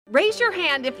Raise your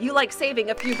hand if you like saving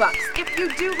a few bucks. If you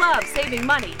do love saving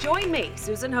money, join me,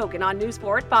 Susan Hogan, on News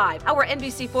 4 at 5. Our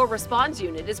NBC4 Response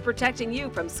Unit is protecting you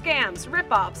from scams,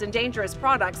 rip-offs, and dangerous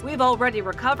products. We've already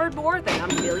recovered more than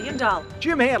 $1 million.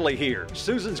 Jim Hadley here.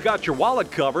 Susan's got your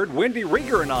wallet covered. Wendy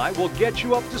Rieger and I will get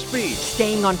you up to speed.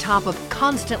 Staying on top of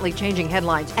constantly changing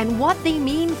headlines and what they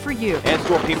mean for you. And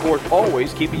Store People is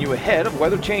always keeping you ahead of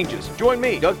weather changes. Join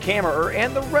me, Doug Kammerer,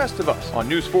 and the rest of us on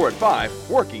News 4 at 5,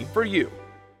 working for you.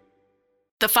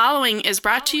 The following is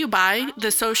brought to you by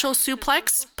the Social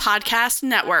Suplex Podcast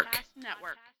Network.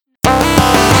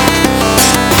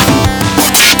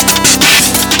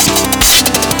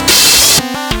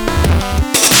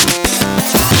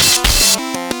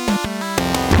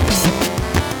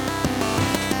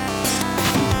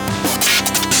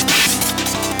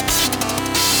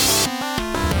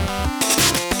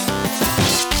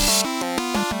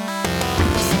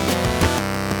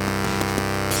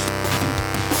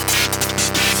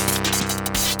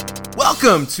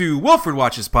 Welcome to Wilford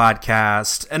Watches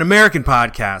Podcast, an American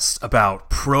podcast about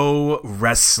pro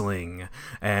wrestling.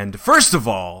 And first of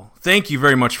all, thank you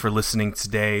very much for listening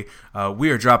today. We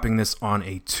are dropping this on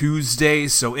a Tuesday,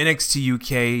 so NXT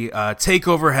UK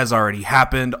TakeOver has already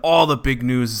happened. All the big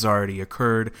news has already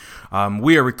occurred.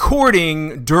 We are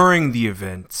recording during the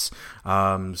event,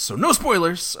 so no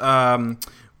spoilers. I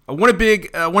want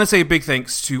to say a big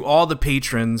thanks to all the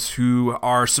patrons who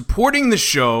are supporting the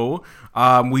show.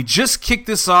 We just kicked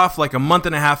this off like a month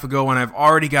and a half ago, and I've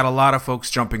already got a lot of folks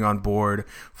jumping on board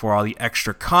for all the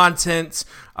extra content.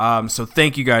 So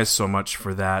thank you guys so much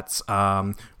for that.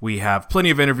 We have plenty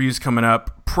of interviews coming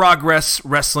up, progress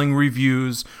wrestling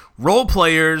reviews, role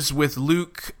players with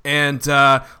Luke, and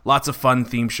lots of fun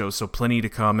theme shows, so plenty to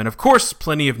come. And of course,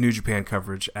 plenty of New Japan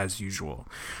coverage as usual.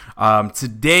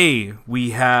 Today,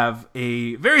 we have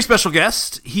a very special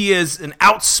guest. He is an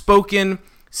outspoken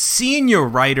senior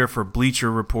writer for Bleacher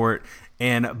Report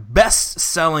and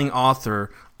best-selling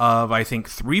author of, I think,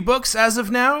 3 books as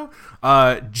of now.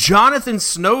 Jonathan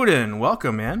Snowden,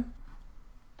 welcome, man.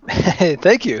 Hey,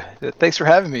 thank you. Thanks for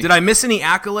having me. Did I miss any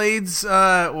accolades,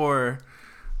 or?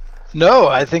 No,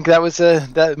 I think that was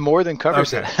that more than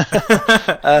covers it.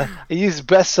 I used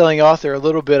best-selling author a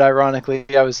little bit, ironically.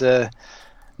 I was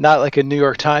not like a New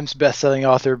York Times best-selling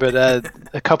author, but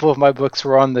a couple of my books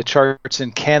were on the charts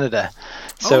in Canada.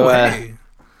 So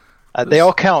they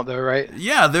all count, though, right?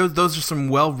 Yeah, those are some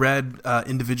well-read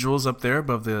individuals up there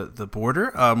above the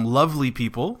border. Lovely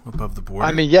people above the border.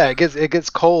 I mean, yeah, it gets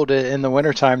cold in the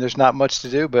wintertime. There's not much to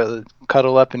do but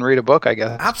cuddle up and read a book, I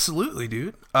guess. Absolutely,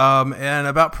 dude. And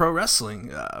about pro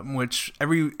wrestling, which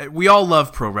we all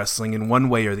love pro wrestling in one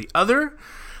way or the other.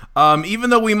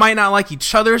 Even though we might not like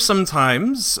each other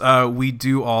sometimes, we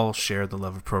do all share the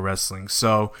love of pro wrestling.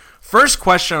 So, first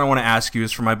question I want to ask you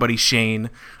is from my buddy Shane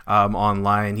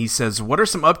online. He says, what are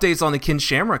some updates on the Ken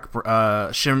Shamrock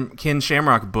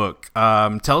book?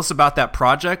 Tell us about that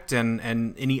project and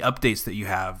any updates that you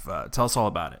have. Tell us all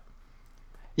about it.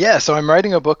 Yeah, so I'm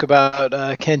writing a book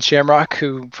about Ken Shamrock,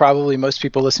 who probably most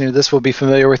people listening to this will be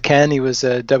familiar with. Ken, he was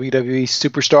a WWE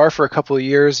superstar for a couple of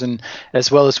years, and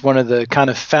as well as one of the kind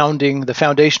of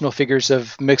foundational figures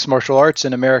of mixed martial arts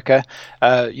in America.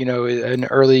 An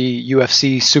early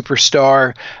UFC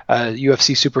superstar,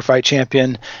 UFC super fight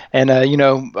champion, and a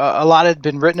lot had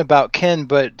been written about Ken,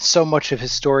 but so much of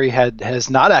his story has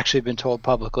not actually been told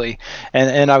publicly.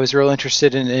 And I was real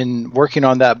interested in working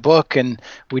on that book, and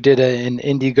we did an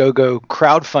Indiegogo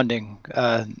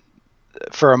crowdfunding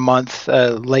for a month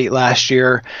late last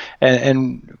year,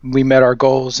 and we met our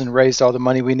goals and raised all the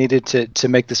money we needed to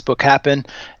make this book happen.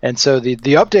 And so the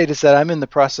update is that I'm in the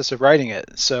process of writing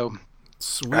it. So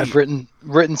sweet. I've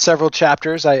written several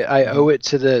chapters. I owe it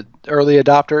to the early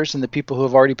adopters and the people who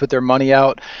have already put their money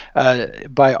out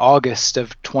by August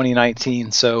of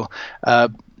 2019. So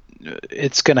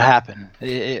it's going to happen.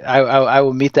 I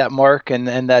will meet that mark,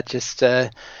 and that just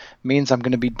means I'm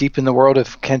going to be deep in the world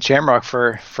of Ken Shamrock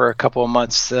for a couple of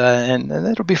months, and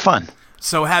it'll be fun.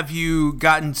 So have you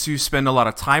gotten to spend a lot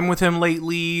of time with him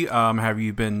lately? Have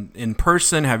you been in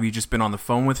person? Have you just been on the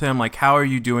phone with him? Like, how are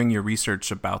you doing your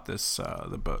research about this,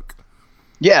 the book?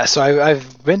 Yeah, so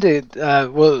I've been to,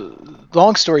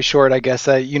 long story short, I guess,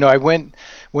 I went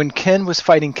when Ken was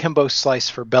fighting Kimbo Slice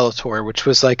for Bellator, which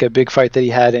was like a big fight that he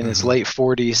had in his late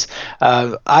 40s.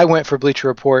 I went for Bleacher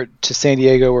Report to San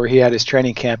Diego where he had his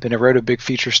training camp, and I wrote a big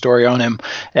feature story on him.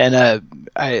 And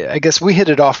I guess we hit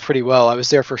it off pretty well. I was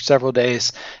there for several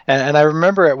days. And I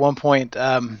remember at one point,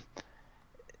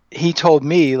 he told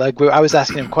me, like, I was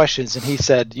asking him questions, and he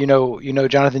said,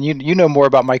 Jonathan, you know more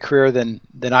about my career than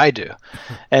I do.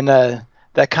 And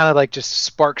that kind of like just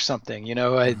sparked something.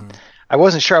 I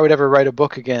wasn't sure I would ever write a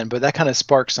book again, but that kind of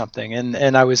sparked something,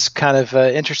 and I was kind of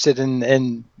interested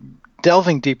in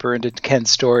delving deeper into Ken's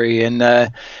story,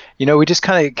 and we just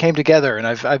kind of came together, and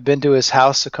I've been to his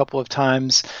house a couple of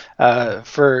times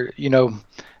for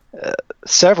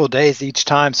several days each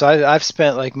time. So I've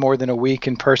spent like more than a week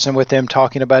in person with him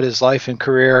talking about his life and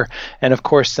career, and of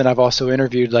course, then I've also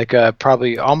interviewed like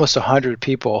probably almost 100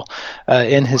 people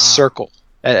in his circle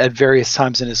at various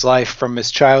times in his life, from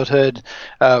his childhood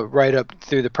right up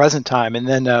through the present time. And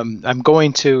then I'm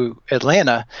going to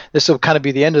Atlanta. This will kind of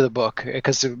be the end of the book,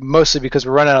 mostly because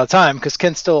we're running out of time, because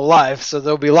Ken's still alive, so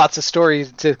there'll be lots of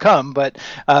stories to come, but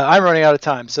I'm running out of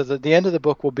time. So the end of the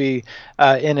book will be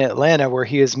in Atlanta, where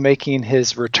he is making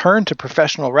his return to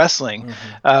professional wrestling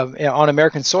on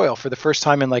American soil for the first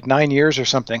time in like 9 years or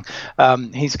something.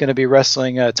 He's going to be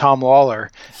wrestling Tom Lawler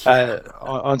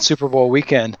on Super Bowl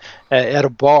weekend at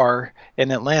a bar in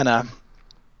Atlanta,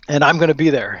 and I'm going to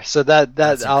be there. So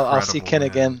that I'll see Ken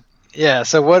again. Yeah.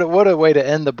 So what a way to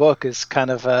end the book is kind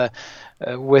of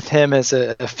with him as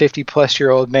a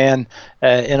 50-plus-year-old man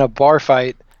in a bar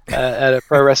fight at a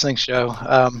pro wrestling show.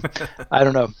 I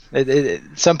don't know.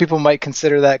 Some people might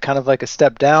consider that kind of like a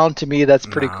step down. To me, that's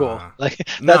pretty cool. Like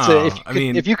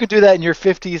if you could do that in your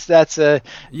 50s, that's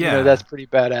that's pretty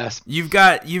badass. You've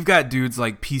got dudes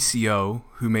like PCO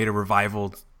who made a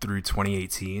revival through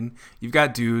 2018. You've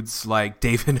got dudes like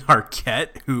David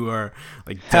Arquette who are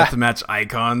like deathmatch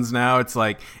icons now. It's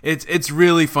like it's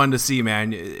really fun to see,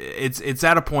 man. It's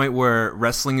at a point where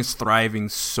wrestling is thriving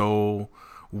so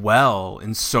well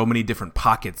in so many different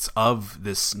pockets of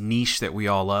this niche that we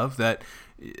all love, that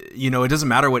it doesn't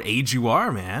matter what age you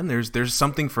are, man. There's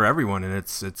something for everyone, and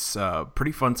it's a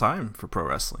pretty fun time for pro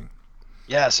wrestling.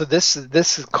 Yeah, so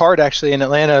this card actually in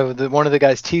Atlanta, one of the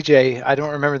guys, TJ, I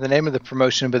don't remember the name of the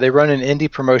promotion, but they run an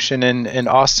indie promotion in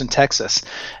Austin, Texas,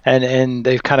 and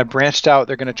they've kind of branched out.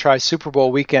 They're going to try Super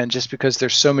Bowl weekend just because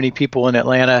there's so many people in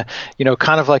Atlanta,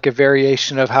 kind of like a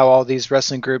variation of how all these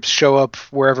wrestling groups show up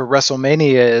wherever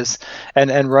WrestleMania is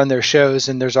and run their shows,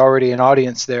 and there's already an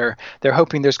audience there. They're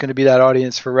hoping there's going to be that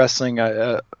audience for wrestling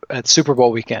at Super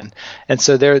Bowl weekend, and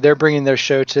so they're bringing their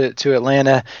show to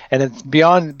Atlanta, and it's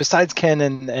besides Ken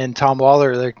and Tom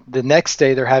Lawler, the next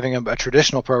day they're having a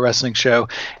traditional pro wrestling show,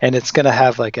 and it's going to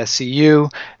have like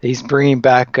SCU. He's bringing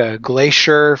back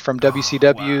Glacier from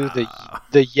WCW,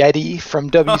 the Yeti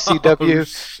from WCW.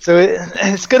 So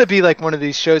it's going to be like one of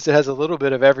these shows that has a little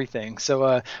bit of everything.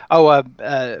 So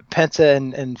Penta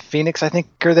and Phoenix, I think,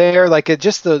 are there. Like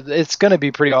it's going to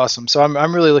be pretty awesome. So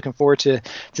I'm really looking forward to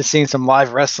seeing some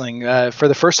live wrestling for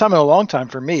the first time in a long time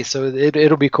for me. So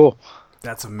it'll be cool.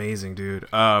 That's amazing, dude.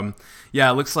 Yeah,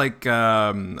 it looks like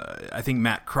I think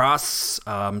Matt Cross. It's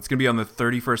going to be on the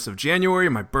 31st of January,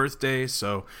 my birthday,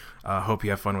 so hope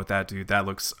you have fun with that, dude. That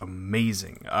looks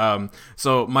amazing.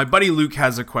 So my buddy Luke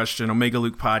has a question, Omega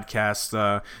Luke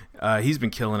Podcast. He's been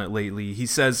killing it lately. He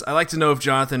says, I'd like to know if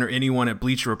Jonathan or anyone at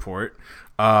Bleacher Report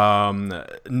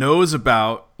knows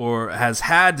about or has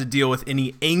had to deal with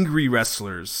any angry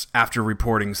wrestlers after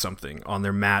reporting something on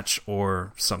their match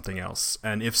or something else.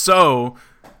 And if so,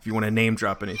 if you want to name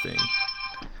drop anything.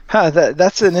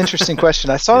 That's an interesting question.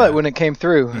 I saw that when it came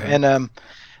through, and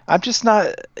I'm just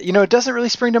not, it doesn't really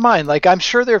spring to mind. Like, I'm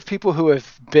sure there are people who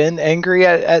have been angry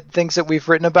at things that we've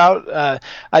written about.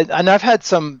 I've had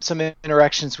some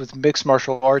interactions with mixed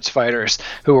martial arts fighters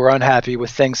who were unhappy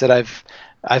with things that I've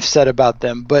said about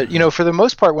them. But, for the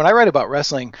most part, when I write about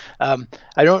wrestling,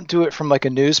 I don't do it from like a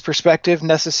news perspective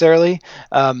necessarily.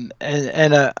 And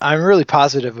I'm really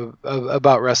positive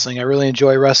about wrestling. I really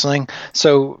enjoy wrestling.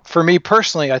 So for me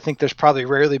personally, I think there's probably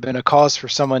rarely been a cause for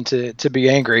someone to be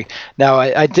angry. Now,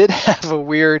 I did have a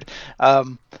weird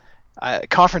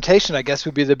confrontation, I guess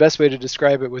would be the best way to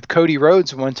describe it, with Cody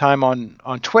Rhodes one time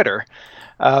on Twitter.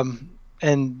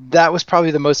 And that was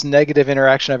probably the most negative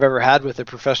interaction I've ever had with a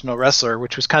professional wrestler,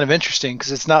 which was kind of interesting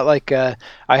because it's not like I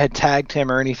had tagged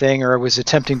him or anything or was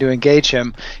attempting to engage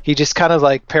him. He just kind of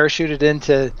like parachuted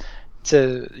into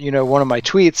one of my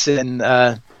tweets, and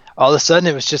all of a sudden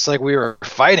it was just like we were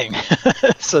fighting.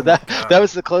 So that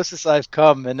was the closest I've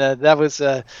come, and that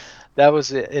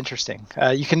was interesting.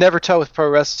 You can never tell with pro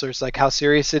wrestlers like how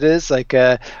serious it is, like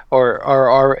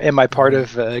or am I part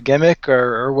of a gimmick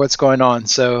or what's going on.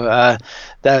 So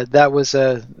that was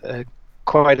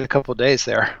quite a couple days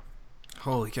there.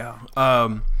 Holy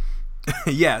cow!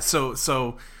 Yeah.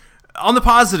 So on the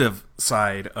positive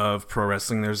side of pro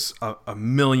wrestling, there's a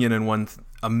million and one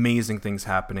amazing things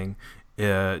happening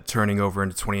turning over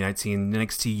into 2019.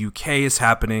 NXT UK is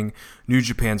happening. New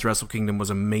Japan's Wrestle Kingdom was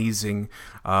amazing.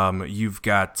 You've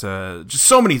got just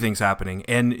so many things happening,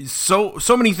 and so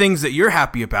many things that you're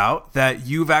happy about that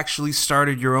you've actually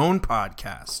started your own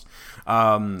podcast.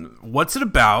 What's it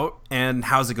about, and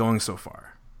how's it going so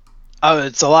far? Oh,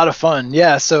 it's a lot of fun.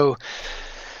 Yeah. So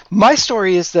my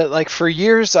story is that, like, for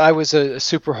years I was a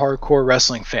super hardcore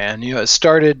wrestling fan. It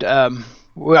started.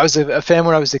 Well, I was a fan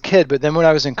when I was a kid, but then when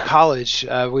I was in college,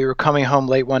 we were coming home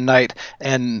late one night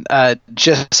and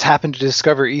just happened to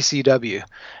discover ECW.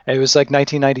 It was like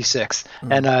 1996,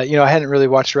 and I hadn't really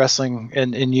watched wrestling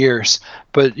in years.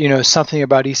 But something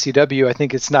about ECW, I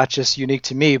think it's not just unique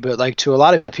to me, but like to a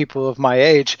lot of people of my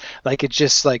age, like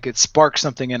it sparked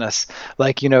something in us.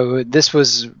 Like this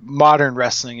was modern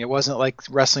wrestling. It wasn't like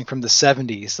wrestling from the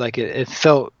 70s. Like it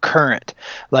felt current.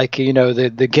 Like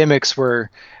the gimmicks were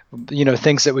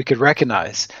things that we could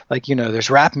recognize. Like there's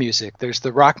rap music, there's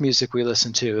the rock music we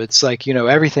listen to. It's like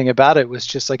everything about it was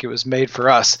just like it was made for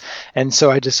us. And so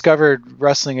I discovered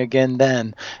wrestling again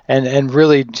then, and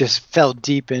really just fell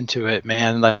deep into it,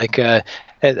 man. Like at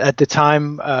the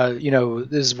time,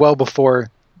 this is well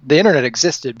before the internet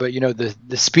existed, but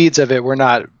the speeds of it were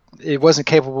not. It wasn't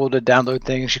capable to download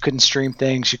things. You couldn't stream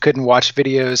things. You couldn't watch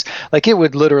videos. Like it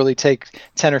would literally take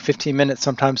 10 or 15 minutes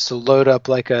sometimes to load up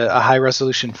like a high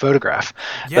resolution photograph.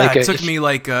 Yeah, like it took me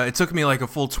like a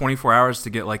full 24 hours to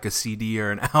get like a CD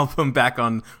or an album back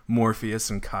on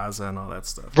Morpheus and Kaza and all that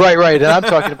stuff. Right. And I'm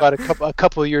talking about a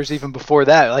couple of years even before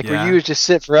that. Like where you would just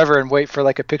sit forever and wait for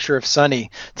like a picture of Sunny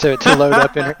to load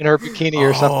up in her bikini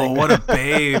or something. Oh, what a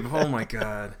babe! Oh my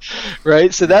God.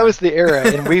 Right. So that was the era,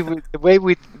 and the way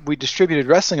we distributed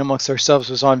wrestling amongst ourselves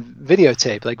was on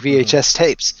videotape, like VHS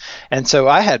tapes. And so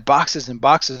I had boxes and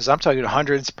boxes. I'm talking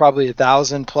hundreds, probably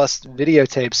 1,000 plus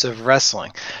videotapes of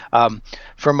wrestling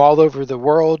from all over the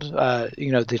world.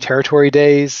 The territory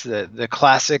days, the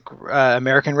classic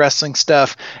American wrestling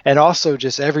stuff, and also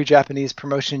just every Japanese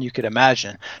promotion you could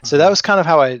imagine. So that was kind of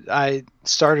how I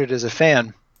started as a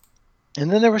fan.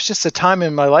 And then there was just a time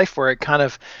in my life where it kind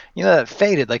of, that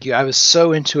faded. Like I was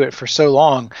so into it for so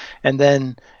long, and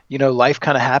then life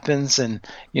kind of happens, and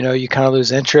you kind of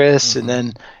lose interest, and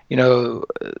then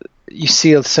you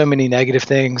see so many negative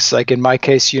things. Like in my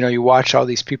case, you watch all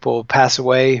these people pass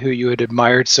away who you had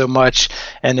admired so much,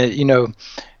 and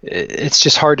it's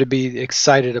just hard to be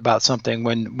excited about something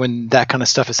when that kind of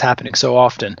stuff is happening so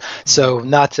often. So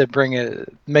not to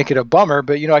make it a bummer,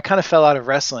 but I kind of fell out of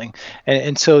wrestling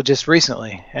until just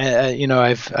recently.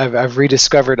 I've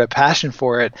rediscovered a passion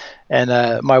for it,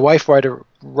 and my wife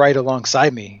right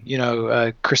alongside me.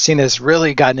 Christina's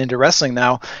really gotten into wrestling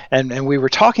now, and we were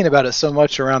talking about it so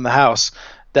much around the house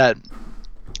that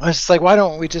I was just like, why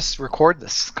don't we just record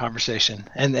this conversation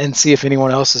and see if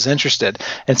anyone else is interested?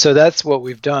 And so that's what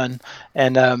we've done.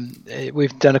 And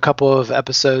we've done a couple of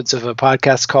episodes of a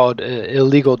podcast called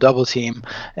Illegal Double Team.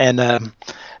 And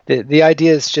the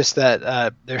idea is just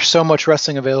that there's so much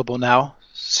wrestling available now,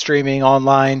 streaming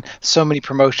online, so many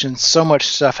promotions, so much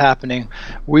stuff happening.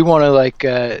 We want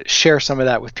to share some of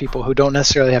that with people who don't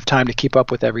necessarily have time to keep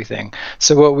up with everything.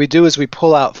 So what we do is we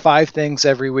pull out 5 things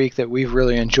every week that we've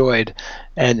really enjoyed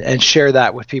and share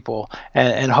that with people,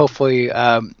 and hopefully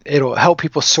it'll help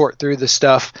people sort through the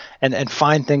stuff and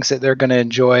find things that they're going to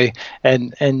enjoy,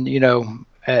 and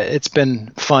it's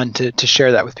been fun to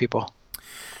share that with people.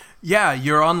 Yeah,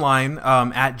 you're online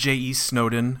at J.E.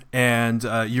 Snowden, and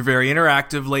you're very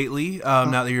interactive lately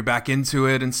now that you're back into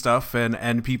it and stuff,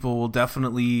 and people will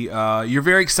definitely you're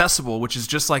very accessible, which is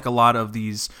just like a lot of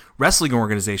these wrestling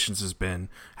organizations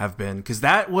have been, because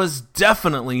that was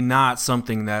definitely not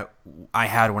something that I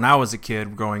had when I was a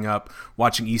kid growing up,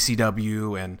 watching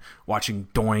ECW and watching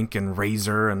Doink and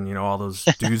Razor and all those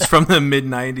dudes from the mid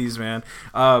 90s, man.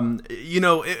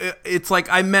 It's like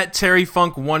I met Terry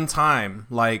Funk one time,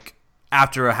 like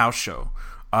after a house show.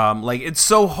 Like it's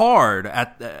so hard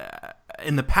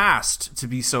in the past to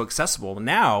be so accessible.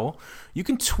 Now you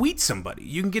can tweet somebody,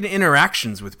 you can get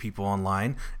interactions with people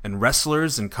online and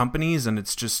wrestlers and companies, and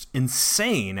it's just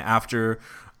insane. After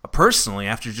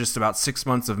just about 6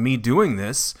 months of me doing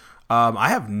this, I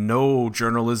have no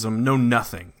journalism,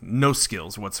 no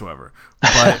skills whatsoever.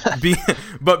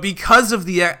 But because of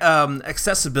the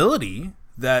accessibility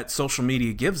that social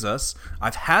media gives us,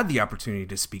 I've had the opportunity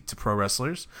to speak to pro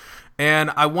wrestlers.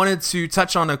 And I wanted to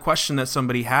touch on a question that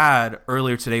somebody had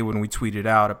earlier today when we tweeted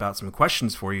out about some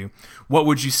questions for you. What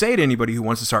would you say to anybody who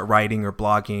wants to start writing or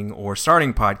blogging or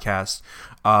starting podcasts,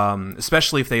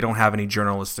 especially if they don't have any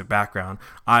journalistic background?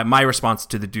 My response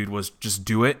to the dude was just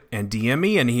do it and DM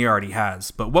me, and he already has.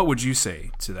 But what would you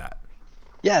say to that?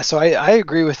 Yeah, so I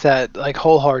agree with that like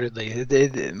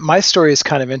wholeheartedly. My story is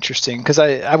kind of interesting because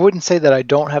I wouldn't say that I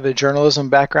don't have a journalism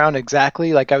background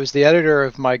exactly. Like I was the editor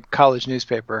of my college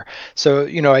newspaper, so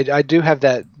I do have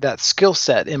that skill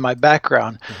set in my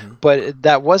background, but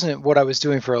that wasn't what I was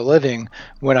doing for a living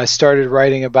when I started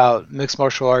writing about mixed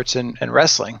martial arts and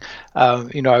wrestling.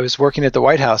 I was working at the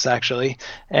White House actually,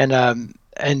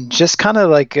 and just kind of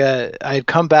like I had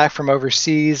come back from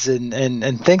overseas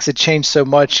and things had changed so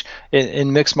much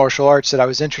in mixed martial arts that I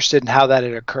was interested in how that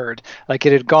had occurred. Like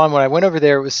it had gone when I went over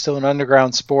there, it was still an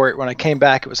underground sport. When I came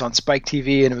back, it was on Spike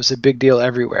TV and it was a big deal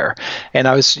everywhere. And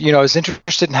I was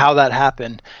interested in how that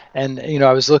happened. And,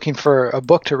 I was looking for a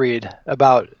book to read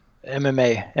about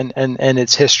MMA and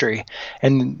its history.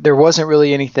 And there wasn't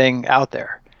really anything out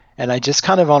there. And I just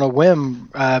kind of on a whim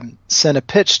sent a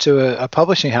pitch to a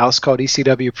publishing house called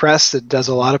ECW Press that does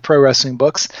a lot of pro wrestling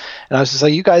books. And I was just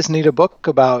like, you guys need a book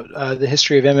about the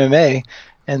history of MMA.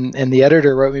 And the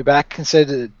editor wrote me back and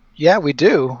said, yeah, we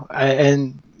do.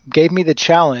 And gave me the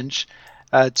challenge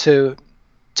to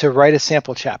write a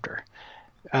sample chapter.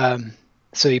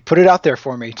 So he put it out there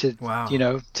for me to, Wow.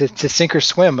 to sink or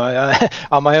swim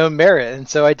on my own merit. And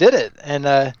so I did it.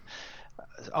 And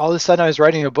all of a sudden I was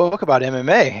writing a book about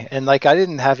MMA, and like I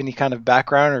didn't have any kind of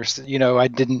background or I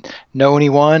didn't know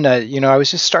anyone. I was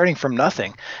just starting from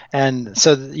nothing. And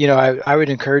so I would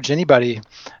encourage anybody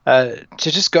to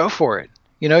just go for it.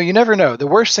 You never know. The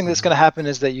worst thing that's going to happen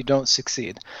is that you don't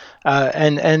succeed,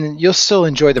 and you'll still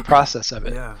enjoy the process of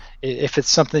it. Yeah. If it's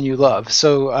something you love.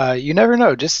 So you never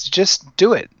know. Just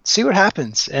do it. See what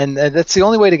happens. And that's the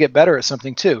only way to get better at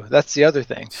something too. That's the other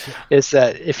thing, is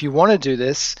that if you want to do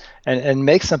this and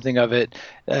make something of it,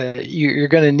 you're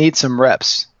going to need some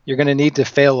reps. You're going to need to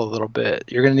fail a little bit.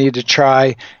 You're going to need to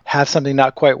try, have something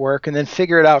not quite work, and then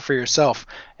figure it out for yourself.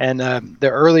 And the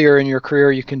earlier in your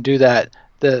career you can do that,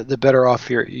 the better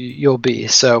off you'll be.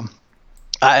 So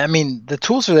I mean, the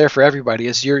tools are there for everybody,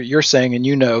 as you're saying, and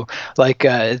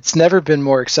it's never been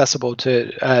more accessible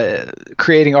to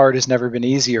creating art has never been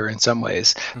easier in some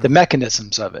ways. The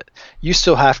mechanisms of it, you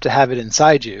still have to have it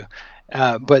inside you,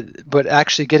 but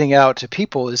actually getting out to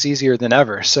people is easier than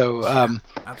ever. So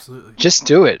Absolutely. Just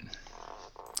do it.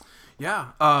 Yeah,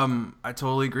 I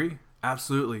totally agree.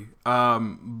 Absolutely.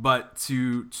 But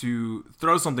to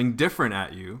throw something different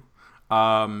at you.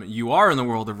 You are in the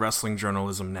world of wrestling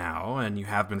journalism now, and you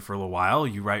have been for a little while.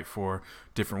 You write for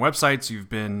different websites. You've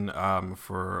been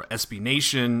for SB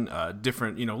Nation,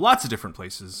 lots of different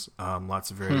places,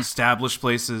 lots of very established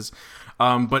places.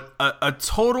 But a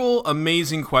total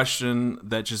amazing question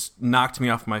that just knocked me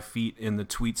off my feet in the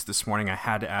tweets this morning. I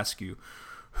had to ask you,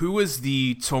 who is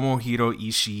the Tomohiro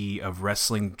Ishii of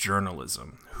wrestling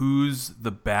journalism? Who's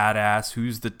the badass?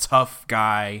 Who's the tough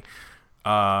guy?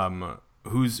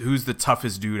 Who's the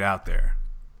toughest dude out there?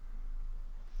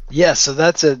 Yeah, so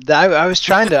I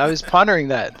was pondering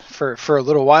that for a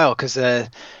little while, because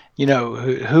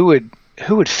who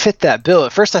would fit that bill?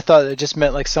 At first I thought it just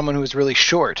meant like someone who was really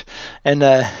short, and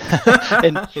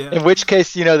in which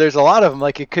case there's a lot of them.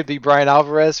 Like it could be Brian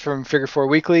Alvarez from Figure 4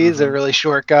 Weekly, is a really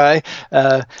short guy.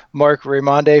 Mark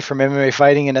Raimonde from MMA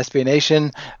Fighting and SB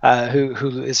Nation,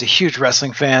 who is a huge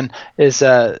wrestling fan,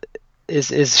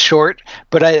 is short.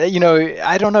 But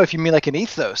I don't know if you mean like an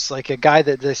ethos, like a guy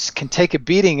that just can take a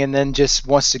beating and then just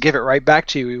wants to give it right back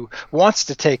to you, wants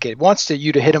to take it, wants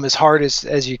you to hit him as hard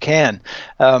as you can.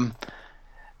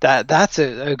 That's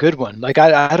a good one. Like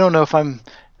I don't know if I'm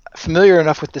familiar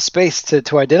enough with the space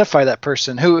to identify that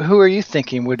person. Who are you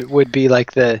thinking would be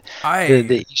like the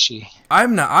Ishii?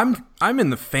 I'm in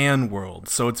the fan world,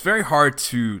 so it's very hard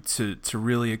to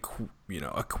really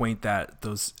acquaint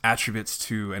those attributes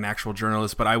to an actual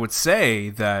journalist. But I would say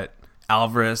that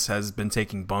Alvarez has been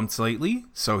taking bumps lately,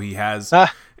 so he has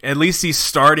at least he's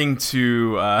starting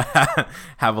to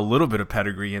have a little bit of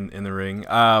pedigree in the ring.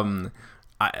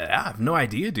 I have no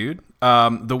idea, dude.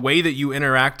 The way that you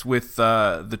interact with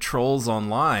the trolls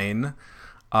online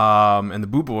and the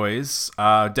Boo Boys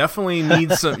definitely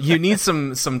need some. You need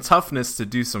some toughness to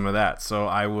do some of that. So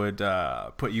I would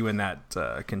put you in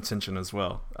that contention as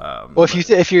well. Well,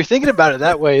 if you're thinking about it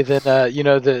that way, then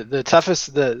the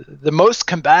toughest, the most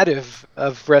combative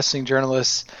of wrestling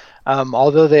journalists,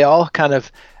 although they all kind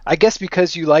of I guess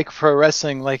because you like pro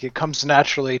wrestling, like it comes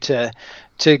naturally to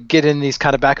get in these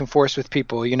kind of back and forth with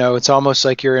people. It's almost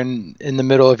like you're in the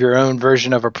middle of your own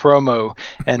version of a promo,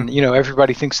 and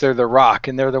everybody thinks they're the Rock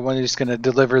and they're the one who's going to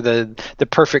deliver the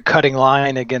perfect cutting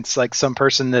line against like some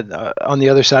person that on the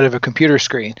other side of a computer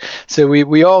screen. So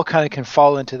we all kind of can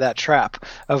fall into that trap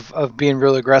of being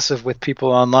real aggressive with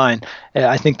people online.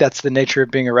 I think that's the nature of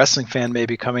being a wrestling fan,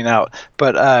 maybe coming out.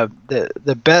 But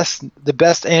the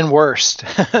best and worst,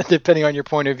 depending on your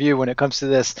point of view when it comes to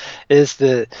this, is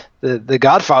the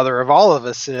godfather of all of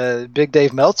us, Big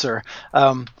Dave Meltzer.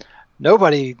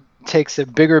 Nobody takes a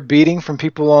bigger beating from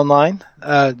people online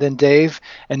than Dave,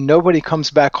 and nobody comes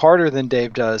back harder than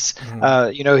Dave does.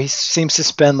 He seems to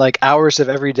spend like hours of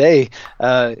every day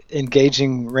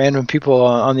engaging random people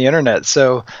on the internet.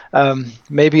 So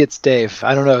maybe it's Dave.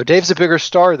 I don't know. Dave's a bigger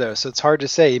star though, so it's hard to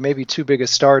say. He may be too big a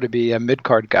star to be a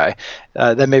mid-card guy.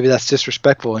 Then maybe that's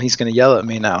disrespectful, and he's going to yell at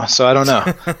me now. So I don't know.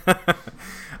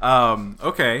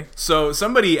 Okay, so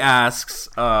somebody asks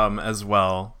as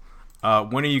well,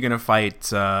 when are you going to fight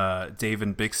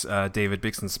David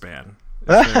Bixenspan?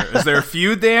 Is there a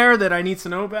feud there that I need to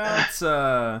know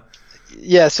about?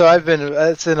 Yeah, so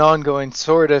it's an ongoing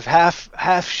sort of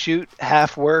half shoot,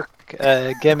 half work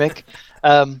gimmick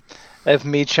of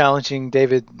me challenging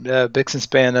David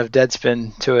Bixenspan of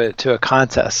Deadspin to a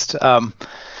contest.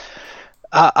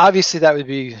 Obviously, that would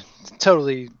be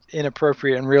totally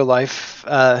inappropriate in real life.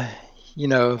 It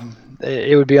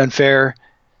would be unfair.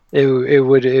 It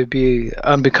would be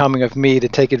unbecoming of me to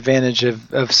take advantage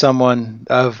of someone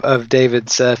of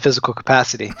David's physical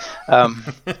capacity. So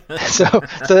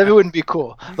that wouldn't be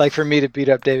cool. Like for me to beat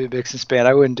up David Bixenspan,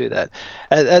 I wouldn't do that.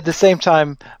 At the same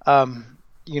time,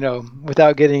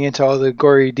 without getting into all the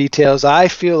gory details, I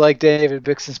feel like David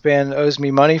Bixenspan owes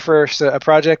me money for a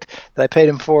project that I paid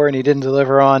him for and he didn't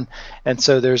deliver on, and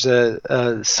so there's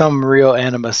some real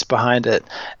animus behind it.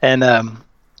 And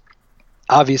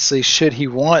obviously, should he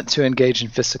want to engage in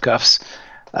fisticuffs,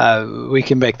 we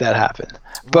can make that happen.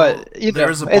 But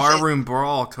there's a barroom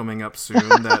brawl coming up soon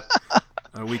that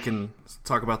we can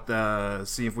talk about.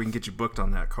 See if we can get you booked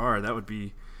on that card. That would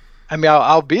be. I mean,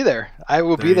 I'll be there. I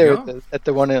will be there at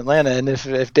the one in Atlanta. And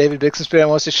if David Bixenspan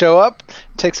wants to show up,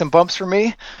 take some bumps for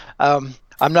me. I'm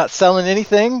not selling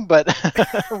anything, but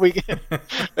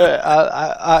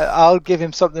I'll give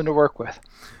him something to work with.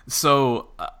 So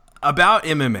about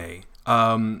MMA.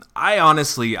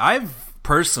 I've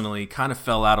personally kind of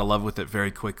fell out of love with it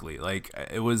very quickly. Like,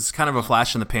 it was kind of a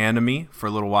flash in the pan to me for a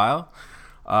little while.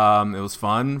 It was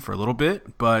fun for a little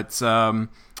bit, but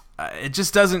it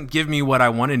just doesn't give me what I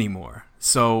want anymore.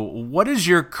 So what is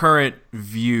your current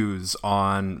views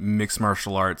on mixed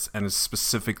martial arts and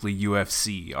specifically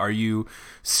UFC? Are you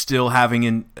still having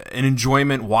an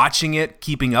enjoyment watching it,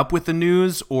 keeping up with the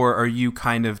news, or are you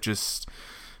kind of just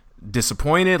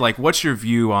disappointed? Like, what's your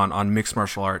view on mixed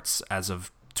martial arts as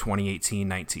of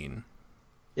 2018-19?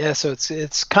 Yeah, so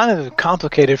it's kind of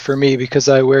complicated for me because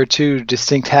I wear two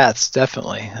distinct hats,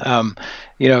 definitely.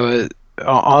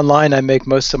 Online I make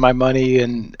most of my money,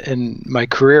 and my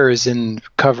career is in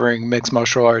covering mixed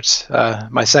martial arts,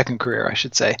 my second career, I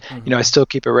should say. Mm-hmm. I still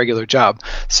keep a regular job.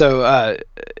 So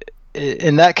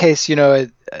in that case,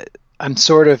 I'm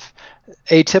sort of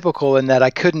atypical in that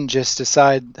I couldn't just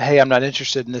decide, hey, I'm not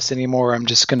interested in this anymore. I'm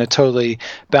just going to totally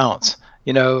bounce,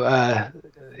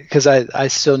 because I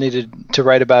still needed to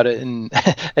write about it and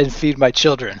and feed my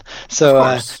children. So of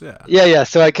course, yeah.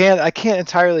 So I can't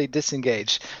entirely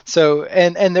disengage. So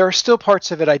and there are still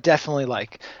parts of it I definitely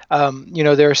like.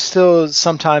 There are still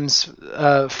sometimes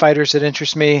fighters that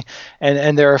interest me,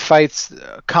 and there are fights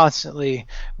constantly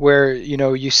where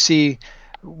you see.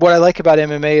 What I like about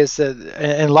MMA is that,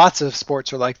 and lots of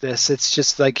sports are like this, it's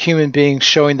just like human beings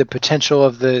showing the potential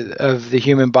of the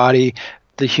human body,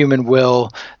 the human will,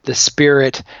 the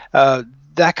spirit,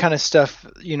 that kind of stuff.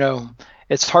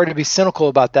 It's hard to be cynical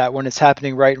about that when it's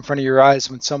happening right in front of your eyes,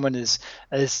 when someone is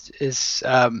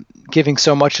giving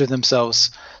so much of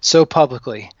themselves so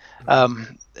publicly.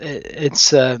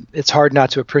 It's hard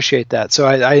not to appreciate that. So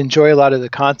I enjoy a lot of the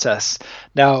contests.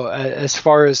 Now, as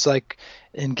far as like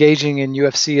engaging in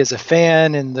UFC as a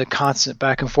fan and the constant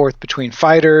back and forth between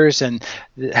fighters and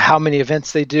how many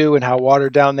events they do and how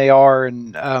watered down they are,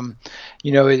 and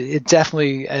it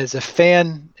definitely, as a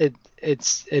fan, it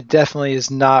definitely is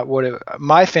not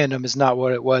my fandom is not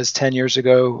what it was 10 years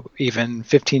ago, even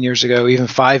 15 years ago, even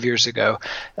 5 years ago.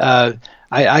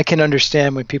 I can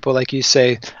understand when people like you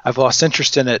say, I've lost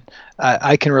interest in it.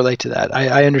 I can relate to that.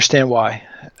 I understand why.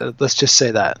 Let's just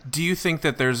say that. Do you think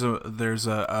that there's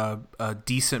a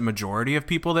decent majority of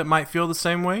people that might feel the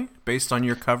same way based on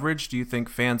your coverage? Do you think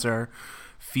fans are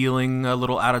feeling a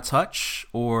little out of touch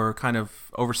or kind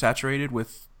of oversaturated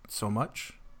with so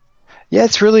much? Yeah,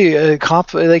 it's really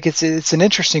it's an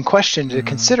interesting question to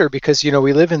consider because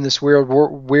we live in this weird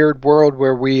world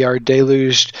where we are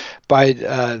deluged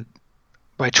by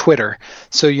Twitter.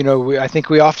 So I think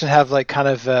we often have like kind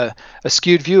of a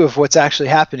skewed view of what's actually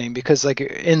happening because like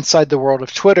inside the world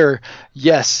of Twitter,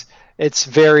 yes, it's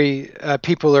very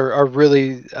people are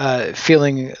really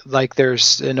feeling like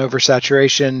there's an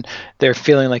oversaturation. They're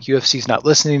feeling like UFC's not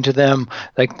listening to them.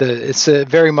 Like it's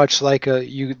very much like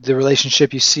the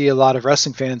relationship you see a lot of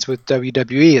wrestling fans with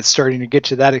WWE. It's starting to get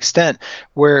to that extent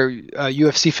where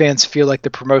UFC fans feel like the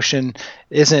promotion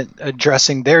isn't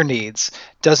addressing their needs,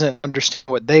 doesn't understand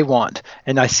what they want,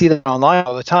 and I see that online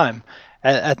all the time.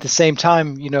 At the same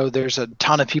time, there's a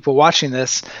ton of people watching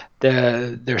this.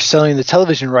 They're selling the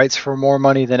television rights for more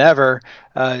money than ever.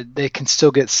 They can still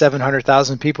get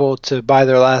 700,000 people to buy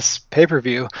their last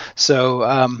pay-per-view. So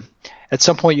at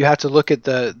some point, you have to look at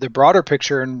the broader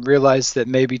picture and realize that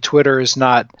maybe Twitter is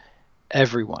not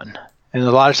everyone. And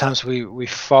a lot of times we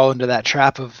fall into that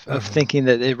trap of thinking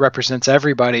that it represents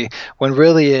everybody, when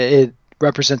really it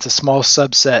represents a small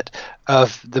subset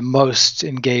of the most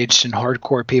engaged and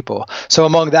hardcore people. So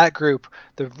among that group,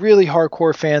 the really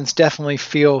hardcore fans definitely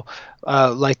feel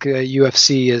like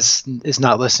UFC is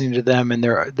not listening to them, and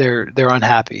they're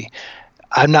unhappy.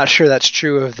 I'm not sure that's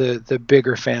true of the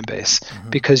bigger fan base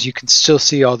because you can still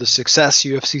see all the success.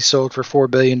 UFC sold for $4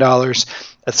 billion.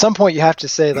 At some point, you have to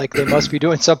say like they must be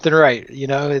doing something right.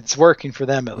 It's working for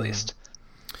them at least.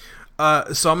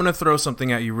 So I'm going to throw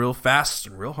something at you real fast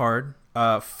and real hard.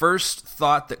 First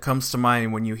thought that comes to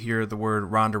mind when you hear the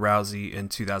word Ronda Rousey in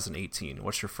 2018.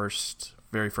 What's your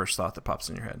very first thought that pops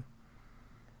in your head?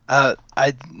 The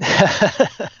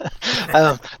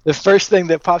first thing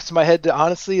that pops in my head,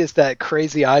 honestly, is that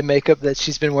crazy eye makeup that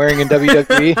she's been wearing in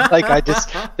WWE. Like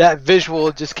that visual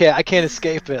I can't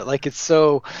escape it. Like it's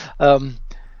so, I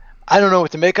don't know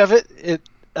what to make of it.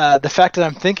 The fact that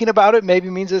I'm thinking about it maybe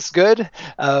means it's good.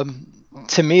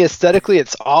 To me, aesthetically,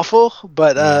 it's awful,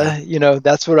 but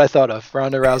that's what I thought of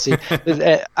Ronda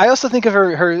Rousey. I also think of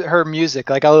her music.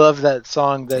 Like I love that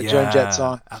song, the Joan Jett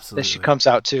song that she comes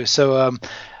out to. So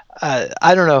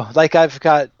I don't know. Like I've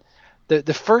got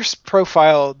the first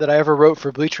profile that I ever wrote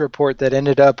for Bleacher Report that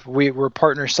ended up we were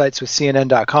partner sites with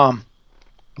CNN.com.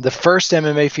 The first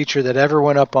MMA feature that ever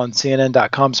went up on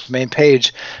CNN.com's main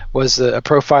page was a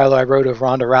profile I wrote of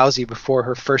Ronda Rousey before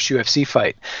her first UFC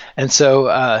fight, and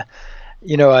so.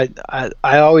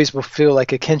 I always will feel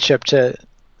like a kinship to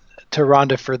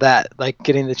Ronda for that, like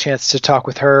getting the chance to talk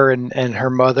with her and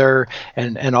her mother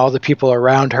and all the people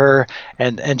around her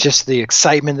and just the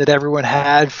excitement that everyone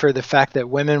had for the fact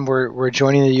that women were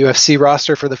joining the UFC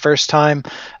roster for the first time.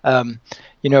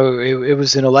 It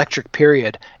was an electric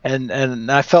period,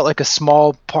 and I felt like a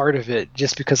small part of it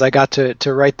just because I got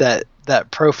to write that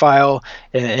profile,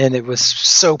 and it was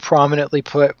so prominently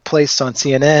placed on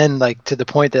CNN, like to the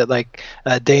point that like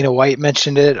Dana White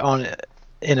mentioned it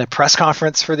in a press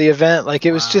conference for the event. Like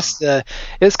it was just it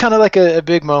was kind of like a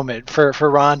big moment for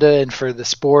Ronda and for the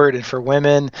sport and for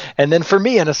women, and then for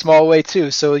me in a small way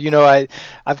too. So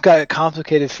I've got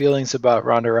complicated feelings about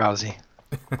Ronda Rousey.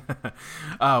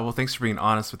 Well, thanks for being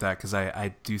honest with that, because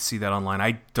I do see that online.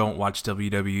 I don't watch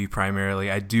WWE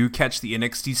primarily. I do catch the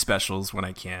NXT specials when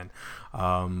I can,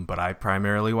 but I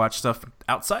primarily watch stuff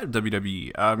outside of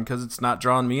WWE because it's not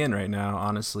drawing me in right now,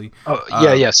 honestly. Oh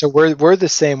yeah. So we're the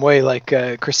same way. Like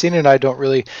Christina and I don't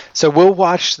really. So we'll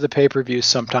watch the pay-per-views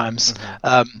sometimes.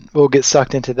 We'll get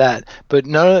sucked into that, but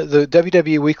none of the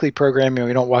WWE weekly programming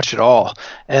we don't watch at all.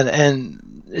 And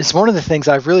it's one of the things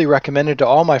I've really recommended to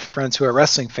all my friends who are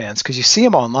wrestling fans, because you see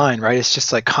them online, right? It's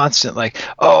just like constant, like,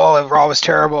 oh, Raw was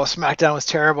terrible, SmackDown was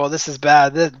terrible, this is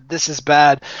bad, this is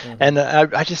bad. And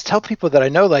I just tell people that I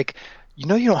know, like, you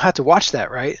don't have to watch that,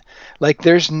 right? Like,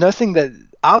 there's nothing that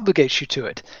obligates you to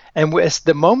it. And it's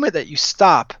the moment that you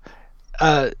stop,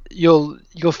 you'll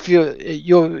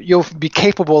be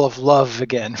capable of love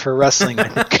again for wrestling, I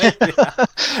think.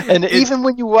 And even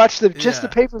when you watch the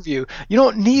pay-per-view, you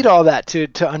don't need all that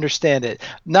to understand it.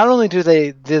 Not only do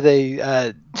they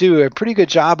do a pretty good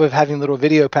job of having little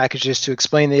video packages to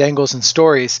explain the angles and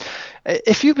stories.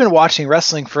 If you've been watching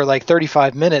wrestling for like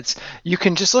 35 minutes, you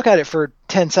can just look at it for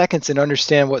 10 seconds and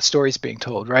understand what story's being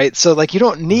told, right? So like you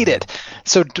don't need it.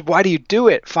 So why do you do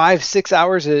it? 5-6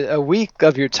 hours a week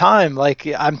of your time? Like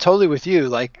I'm totally with you.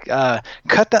 Like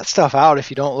cut that stuff out if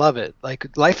you don't love it.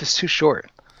 Like life is too short.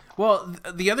 Well,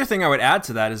 the other thing I would add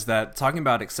to that is that talking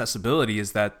about accessibility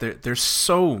is that there's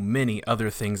so many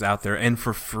other things out there, and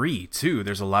for free too.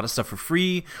 There's a lot of stuff for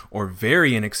free or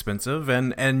very inexpensive,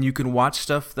 and you can watch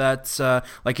stuff that's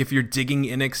like if you're digging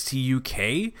NXT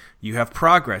UK, you have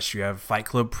Progress, you have Fight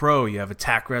Club Pro, you have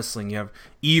Attack Wrestling, you have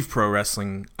Eve Pro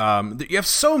Wrestling. You have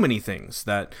so many things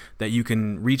that you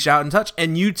can reach out and touch,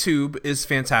 and YouTube is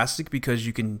fantastic because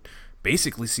you can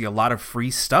basically see a lot of free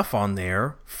stuff on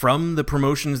there from the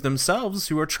promotions themselves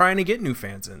who are trying to get new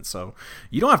fans in. So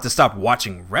you don't have to stop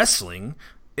watching wrestling.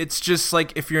 It's just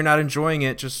like, if you're not enjoying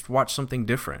it, just watch something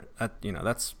different.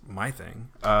 That's my thing.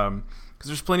 Because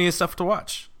there's plenty of stuff to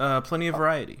watch, plenty of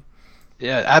variety.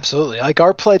 Yeah, absolutely. Like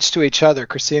our pledge to each other,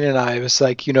 Christina and I, was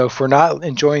like, if we're not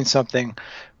enjoying something,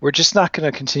 we're just not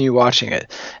going to continue watching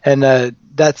it. And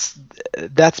that's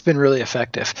been really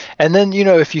effective. And then,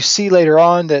 if you see later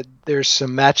on that there's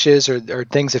some matches or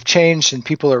things have changed and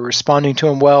people are responding to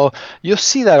them well, you'll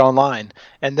see that online.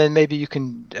 And then maybe you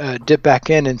can dip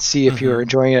back in and see if you're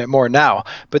enjoying it more now.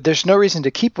 But there's no reason to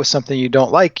keep with something you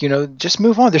don't like. Just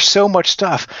move on. There's so much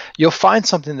stuff. You'll find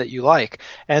something that you like.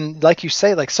 And like you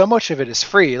say, like so much of it is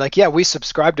free. Like, yeah, we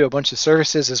subscribe to a bunch of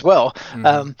services as well.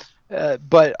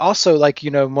 But also, like,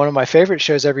 one of my favorite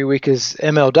shows every week is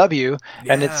MLW,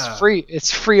 and it's free.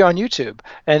 It's free on YouTube,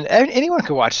 and anyone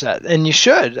can watch that, and you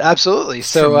should absolutely.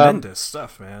 So tremendous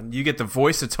stuff, man. You get the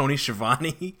voice of Tony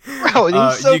Schiavone. Bro,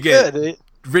 he's so good.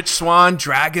 Rich Swann,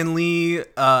 Dragon Lee,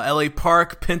 LA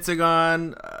Park,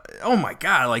 Pentagon. Oh my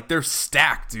God, like they're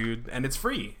stacked, dude, and it's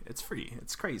free. It's free.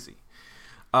 It's crazy.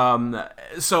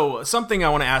 So something I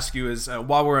want to ask you is,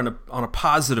 while we're on a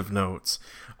positive note.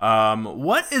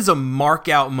 What is a mark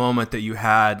out moment that you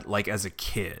had like as a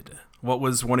kid? What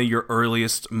was one of your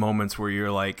earliest moments where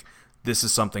you're like, this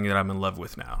is something that I'm in love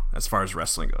with now, as far as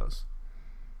wrestling goes?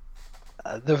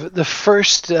 The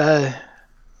first,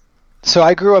 so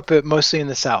I grew up mostly in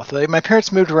the South. Like, my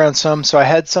parents moved around some, so I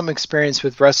had some experience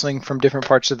with wrestling from different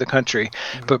parts of the country,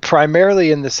 but primarily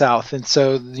in the South. And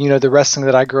so, the wrestling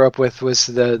that I grew up with was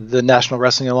the National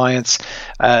Wrestling Alliance,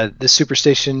 the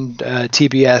Superstation,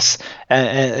 TBS,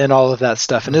 and all of that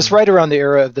stuff. And it's right around the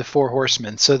era of the Four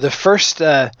Horsemen. So the first,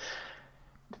 the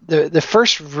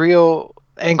first real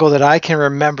angle that I can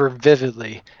remember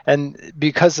vividly, and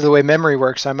because of the way memory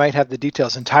works, I might have the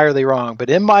details entirely wrong,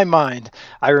 but in my mind,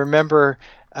 I remember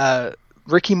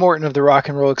Ricky Morton of the Rock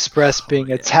and Roll Express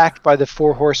being attacked by the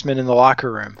Four Horsemen in the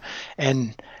locker room,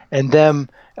 and them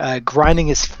grinding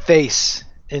his face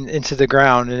into the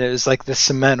ground, and it was like the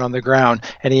cement on the ground,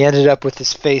 and he ended up with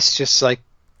his face just like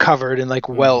covered in like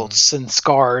welts and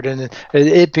scarred, and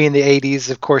it being the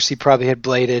 80s, of course, he probably had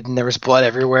bladed, and there was blood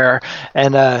everywhere,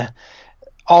 and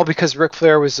all because Ric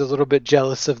Flair was a little bit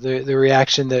jealous of the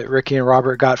reaction that Ricky and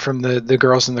Robert got from the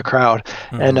girls in the crowd.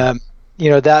 And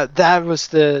that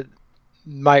was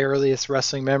my earliest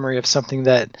wrestling memory of something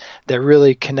that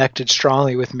really connected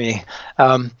strongly with me.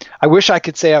 I wish I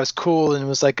could say I was cool and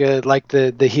was like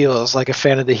the heels, like a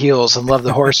fan of the heels and loved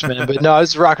the Horsemen, but no, I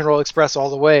was Rock and Roll Express all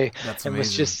the way. That's and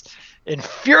amazing. Was just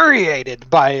infuriated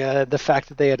by the fact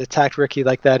that they had attacked Ricky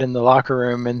like that in the locker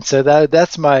room. And so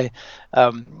that's my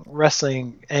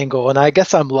wrestling angle. And I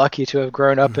guess I'm lucky to have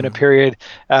grown up in a period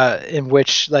in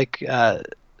which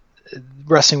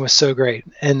wrestling was so great.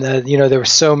 And there were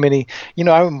so many,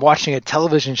 I'm watching a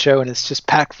television show and it's just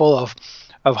packed full of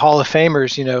Hall of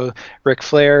Famers, Ric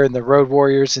Flair and the Road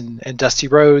Warriors and Dusty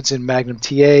Rhodes and Magnum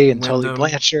TA and Tully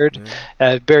Blanchard,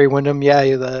 Barry Windham. Yeah,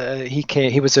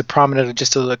 he was a prominent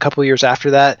just a couple of years after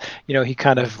that. He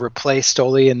kind of replaced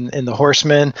Tully in the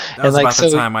Horsemen. That was about the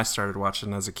time I started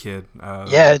watching as a kid.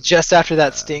 Just after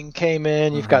that, Sting came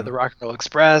in. You've got the Rock and Roll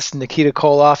Express, Nikita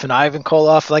Koloff and Ivan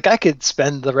Koloff. Like, I could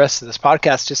spend the rest of this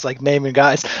podcast just like naming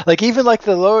guys. Like, even like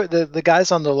the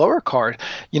guys on the lower card.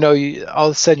 All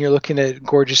of a sudden you're looking at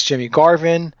gorgeous Jimmy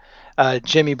Garvin,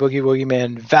 Jimmy Boogie Woogie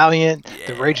Man Valiant,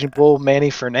 the Raging Bull Manny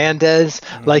Fernandez,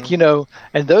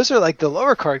 and those are like the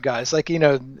lower card guys. Like,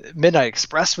 Midnight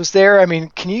Express was there. I mean,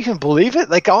 can you even believe it?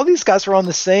 Like, all these guys were on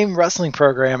the same wrestling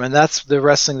program, and that's the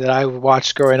wrestling that I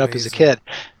watched growing up as a kid.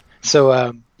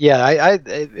 So,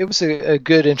 it was a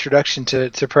good introduction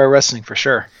to pro wrestling for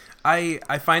sure.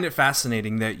 I find it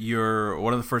fascinating that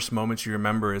one of the first moments you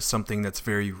remember is something that's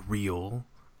very real.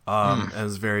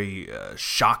 As very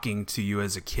shocking to you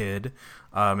as a kid,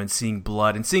 and seeing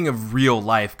blood and seeing a real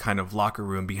life kind of locker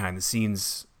room behind the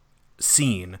scenes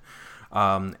scene.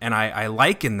 And I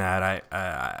liken that.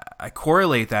 I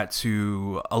correlate that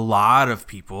to a lot of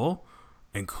people,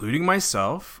 including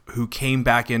myself, who came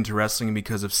back into wrestling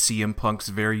because of CM Punk's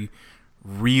very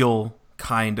real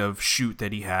kind of shoot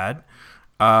that he had,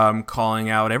 calling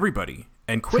out everybody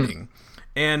and quitting.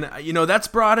 And, that's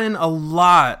brought in a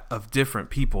lot of different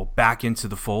people back into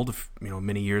the fold,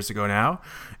 many years ago now.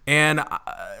 And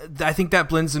I think that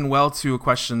blends in well to a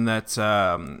question that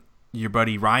your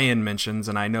buddy Ryan mentions,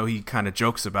 and I know he kind of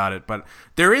jokes about it, but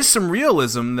there is some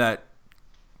realism that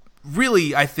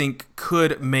really, I think,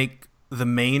 could make the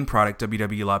main product,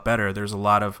 WWE, a lot better. There's a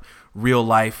lot of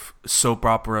real-life soap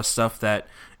opera stuff that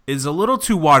is a little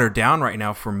too watered down right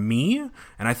now for me,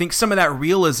 and I think some of that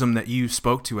realism that you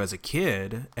spoke to as a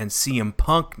kid and CM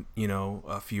Punk,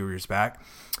 a few years back,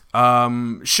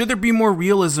 should there be more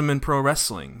realism in pro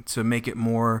wrestling to make it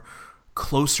more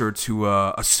closer to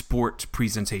a sport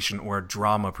presentation or a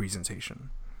drama presentation?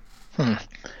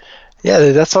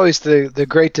 Yeah, that's always the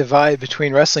great divide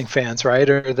between wrestling fans, right?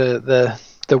 Or the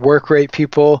work rate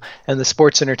people and the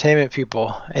sports entertainment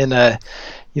people. And I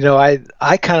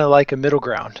kind of like a middle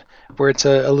ground where it's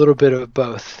a little bit of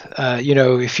both.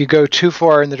 If you go too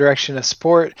far in the direction of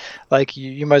sport, like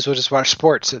you might as well just watch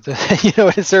sports at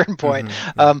at a certain point.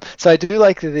 So I do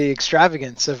like the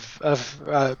extravagance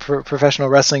of professional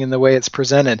wrestling and the way it's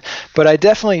presented. But I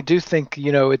definitely do think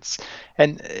it's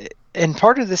and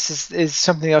part of this is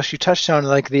something else you touched on,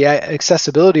 like the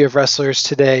accessibility of wrestlers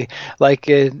today. Like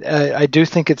I do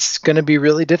think it's going to be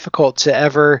really difficult to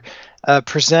ever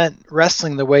present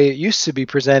wrestling the way it used to be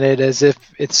presented, as if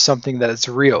it's something that is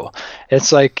real.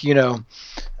 It's like, in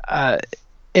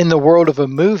the world of a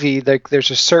movie, like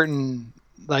there's a certain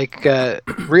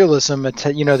realism.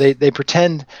 They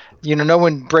pretend, no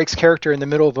one breaks character in the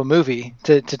middle of a movie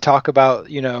to talk about,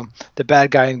 the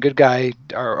bad guy and good guy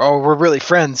or we're really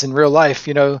friends in real life,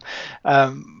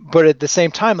 but at the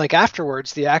same time, like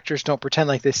afterwards, the actors don't pretend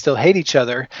like they still hate each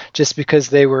other just because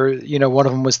they were, one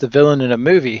of them was the villain in a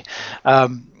movie.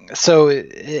 So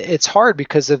it's hard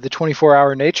because of the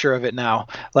 24-hour nature of it now.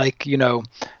 Like,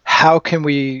 how can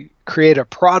we create a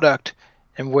product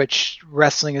in which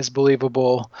wrestling is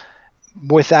believable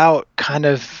without kind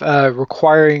of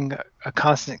requiring a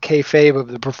constant kayfabe of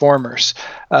the performers?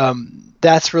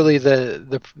 That's really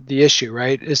the issue,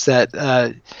 right? Is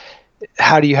that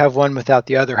how do you have one without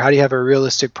the other? How do you have a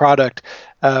realistic product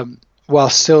while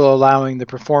still allowing the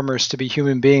performers to be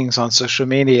human beings on social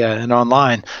media and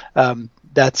online?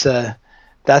 That's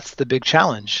the big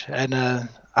challenge. And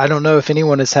I don't know if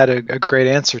anyone has had a great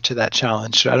answer to that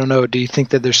challenge. I don't know. Do you think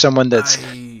that there's someone that's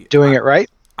doing it right?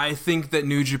 I think that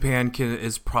New Japan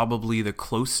is probably the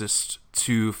closest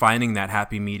to finding that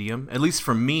happy medium, at least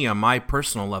for me on my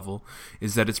personal level,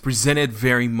 is that it's presented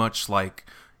very much like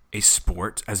a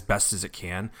sport as best as it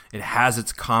can. It has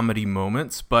its comedy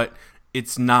moments, but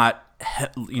it's not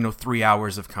 3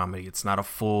 hours of comedy. It's not a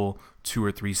full 2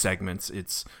 or 3 segments.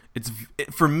 It's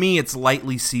for me, it's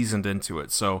lightly seasoned into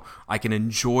it, so I can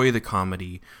enjoy the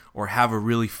comedy or have a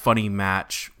really funny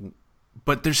match,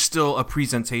 but there's still a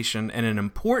presentation and an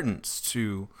importance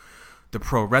to the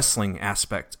pro wrestling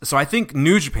aspect. So I think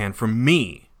New Japan, for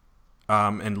me,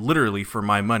 and literally for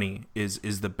my money, is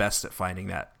the best at finding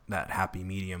that happy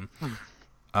medium.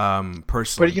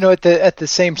 Personally, but at the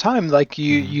same time, like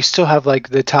you still have like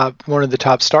one of the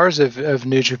top stars of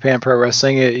New Japan Pro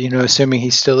Wrestling, assuming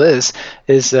he still is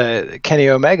Kenny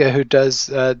Omega, who does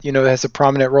has a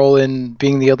prominent role in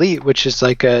Being the Elite, which is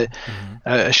like a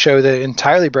show that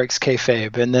entirely breaks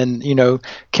kayfabe. And then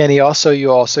Kenny you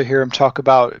also hear him talk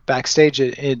about backstage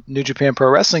at New Japan Pro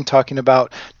Wrestling, talking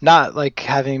about not like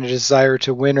having a desire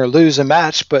to win or lose a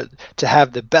match, but to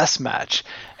have the best match.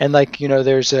 And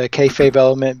there's a kayfabe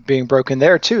element being broken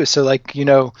there too. So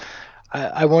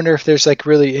I wonder if there's like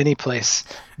really any place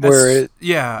where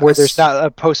there's not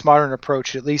a postmodern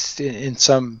approach, at least in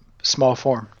some small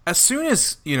form. As soon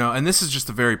as and this is just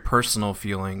a very personal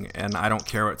feeling, and I don't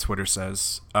care what Twitter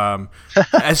says.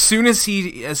 As soon as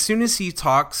he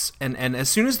talks, and as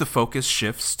soon as the focus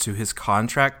shifts to his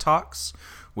contract talks,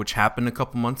 which happened a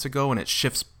couple months ago, and it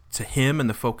shifts to him and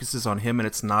the focus is on him and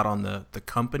it's not on the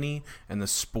company and the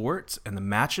sport and the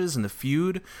matches and the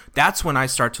feud, that's when I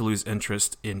start to lose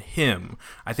interest in him.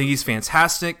 I think he's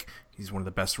fantastic. He's one of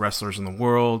the best wrestlers in the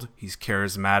world. He's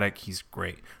charismatic. He's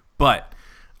great. But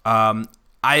I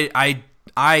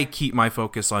keep my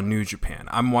focus on New Japan.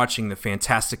 I'm watching the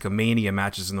Fantastica Mania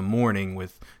matches in the morning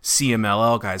with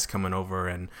CMLL guys coming over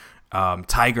and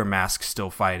Tiger Mask still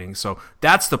fighting. So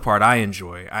that's the part I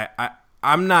enjoy.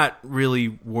 I'm not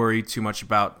really worried too much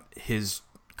about his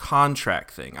contract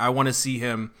thing. I want to see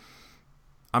him.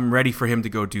 I'm ready for him to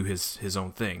go do his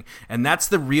own thing. And that's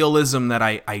the realism that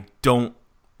I don't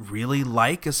really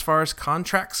like as far as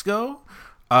contracts go,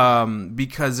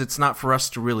 because it's not for us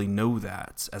to really know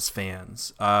that as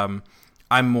fans.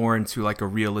 I'm more into like a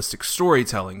realistic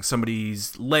storytelling.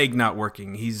 Somebody's leg not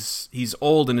working. He's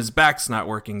old and his back's not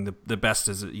working the best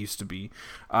as it used to be.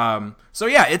 So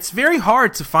yeah, it's very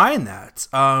hard to find that.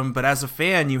 But as a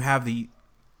fan, you have the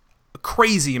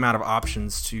crazy amount of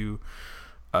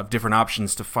different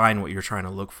options to find what you're trying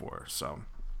to look for. So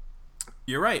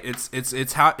you're right. It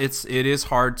is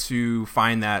hard to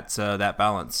find that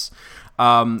balance.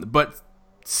 But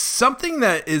something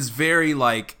that is very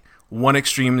like one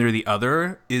extreme or the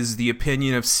other is the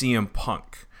opinion of CM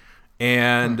Punk.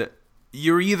 And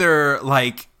you're either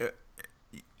like,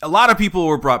 a lot of people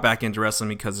were brought back into wrestling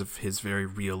because of his very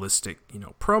realistic,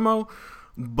 promo,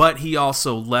 but he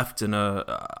also left in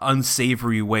a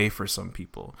unsavory way for some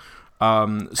people.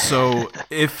 So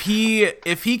if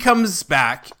he comes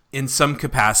back in some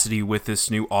capacity with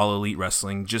this new All Elite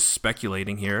Wrestling, just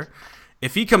speculating here,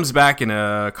 if he comes back in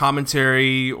a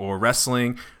commentary or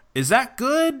wrestling, is that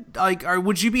good? Like,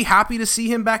 would you be happy to see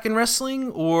him back in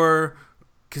wrestling, or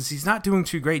because he's not doing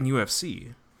too great in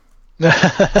UFC? No,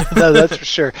 that's for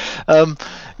sure.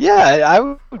 Yeah, I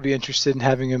would be interested in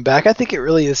having him back. I think it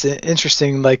really is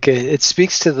interesting. Like, it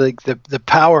speaks to the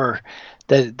power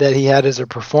that he had as a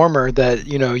performer. That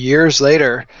years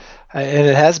later. And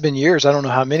it has been years. I don't know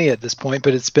how many at this point,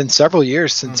 but it's been several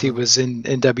years since he was in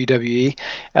WWE.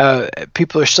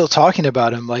 People are still talking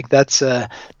about him. Like that's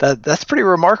pretty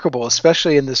remarkable,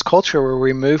 especially in this culture where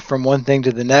we move from one thing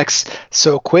to the next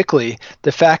so quickly.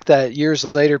 The fact that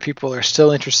years later people are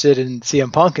still interested in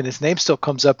CM Punk and his name still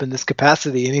comes up in this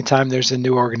capacity anytime there's a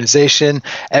new organization.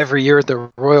 Every year at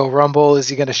the Royal Rumble, is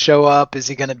he going to show up? Is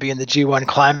he going to be in the G1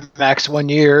 Climax one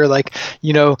year? Like,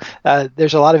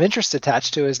 there's a lot of interest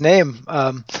attached to his name.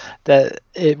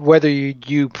 Whether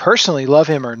you personally love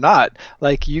him or not,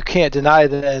 like you can't deny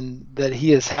that he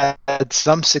has had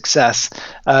some success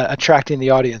attracting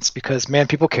the audience, because man,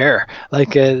 people care.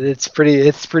 Like it's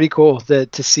pretty cool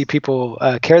to see people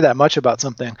care that much about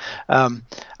something.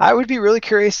 I would be really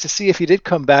curious to see if he did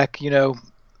come back.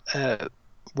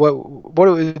 What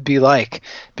it would be like,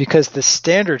 because the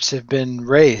standards have been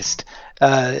raised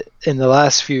in the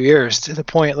last few years to the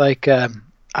point like.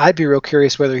 I'd be real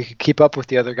curious whether he could keep up with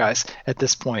the other guys at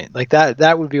this point. Like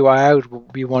that would be why I would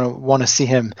want to see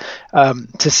him,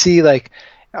 to see like,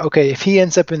 okay, if he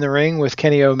ends up in the ring with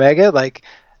Kenny Omega, like,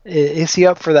 is he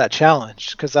up for that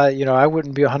challenge? Because I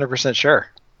wouldn't be 100% sure.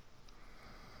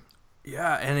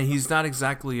 Yeah, and he's not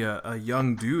exactly a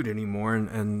young dude anymore,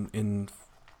 and in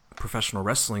professional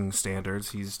wrestling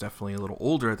standards, he's definitely a little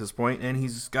older at this point, and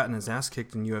he's gotten his ass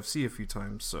kicked in UFC a few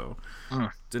times, so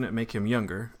didn't make him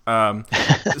younger.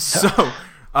 So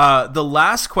the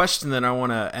last question that I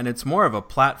want to, and it's more of a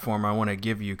platform I want to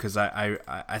give you, because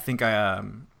I think I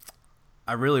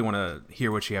really want to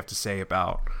hear what you have to say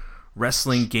about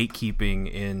wrestling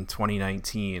gatekeeping in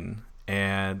 2019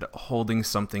 and holding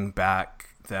something back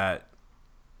that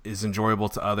is enjoyable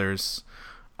to others.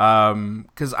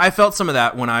 Because I felt some of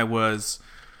that when I was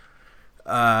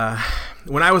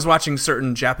watching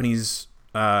certain Japanese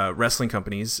wrestling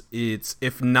companies. It's,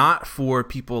 if not for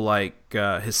people like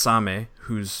Hisame,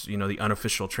 who's the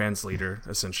unofficial translator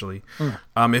essentially,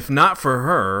 if not for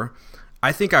her,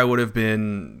 I think I would have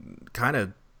been kind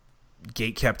of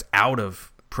gatekept out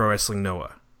of Pro Wrestling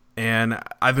Noah. And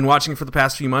I've been watching for the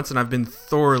past few months, and I've been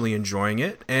thoroughly enjoying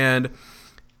it. And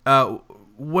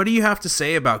what do you have to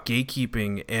say about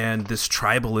gatekeeping and this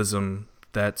tribalism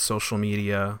that social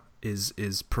media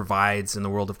provides in the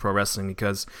world of pro wrestling?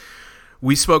 Because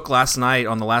we spoke last night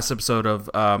on the last episode of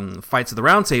Fights at the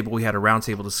Roundtable. We had a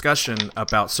roundtable discussion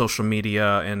about social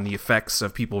media and the effects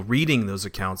of people reading those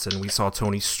accounts, and we saw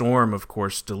Toni Storm, of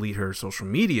course, delete her social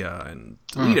media and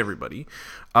delete everybody,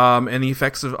 and the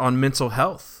effects on mental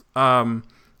health.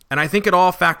 And I think it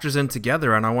all factors in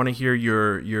together, and I want to hear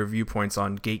your viewpoints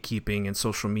on gatekeeping and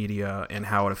social media and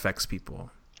how it affects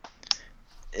people.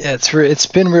 Yeah, it's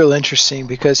been real interesting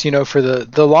because for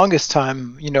the longest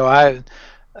time,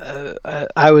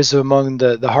 I was among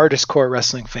the hardest core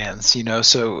wrestling fans.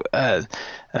 So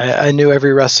I knew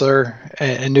every wrestler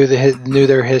and knew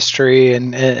their history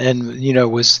and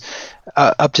was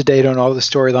up to date on all the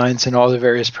storylines and all the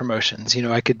various promotions.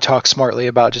 I could talk smartly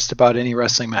about just about any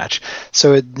wrestling match.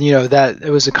 So it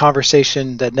was a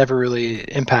conversation that never really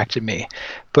impacted me.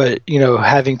 But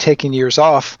having taken years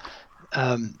off,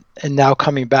 and now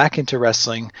coming back into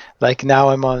wrestling, like now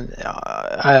I'm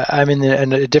in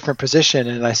a different position,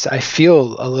 and I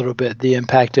feel a little bit the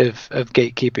impact of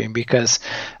gatekeeping, because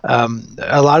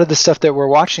a lot of the stuff that we're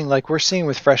watching, like we're seeing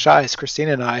with fresh eyes,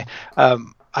 Christina and I,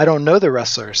 I don't know the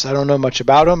wrestlers. I don't know much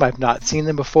about them. I've not seen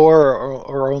them before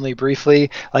or only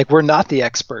briefly. Like, we're not the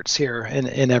experts here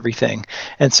in everything.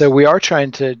 And so we are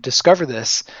trying to discover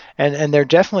this. And there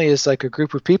definitely is like a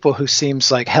group of people who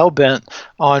seems like hell-bent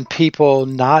on people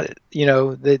not,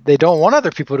 they don't want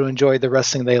other people to enjoy the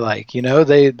wrestling they like.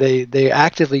 They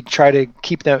actively try to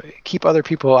keep other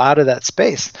people out of that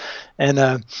space.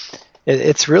 And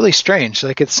it's really strange.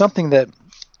 Like, it's something that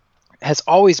has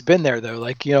always been there, though.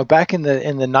 Like, back in the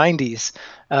 90s,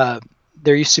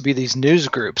 there used to be these news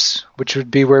groups, which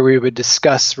would be where we would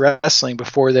discuss wrestling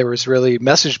before there was really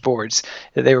message boards.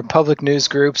 They were public news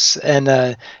groups,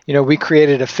 and we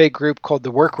created a fake group called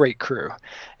the Work Rate Crew,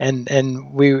 and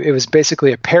it was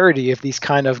basically a parody of these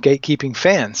kind of gatekeeping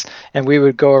fans, and we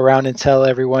would go around and tell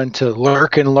everyone to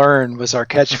lurk and learn was our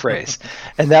catchphrase.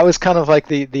 And that was kind of like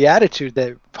the attitude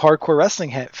that hardcore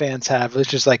wrestling fans have,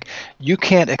 which is like, you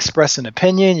can't express an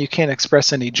opinion, you can't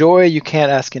express any joy, you can't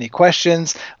ask any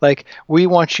questions. Like, we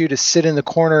want you to sit in the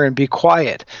corner and be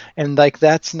quiet. And like,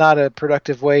 that's not a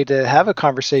productive way to have a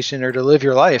conversation or to live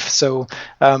your life. So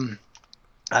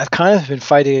I've kind of been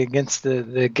fighting against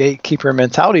the gatekeeper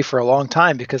mentality for a long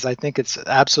time, because I think it's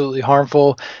absolutely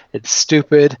harmful. It's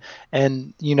stupid.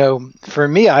 And, for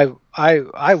me, I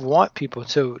want people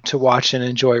to watch and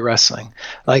enjoy wrestling.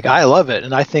 Like, I love it.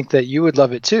 And I think that you would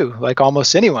love it too, like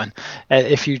almost anyone,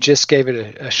 if you just gave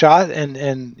it a shot.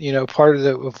 And part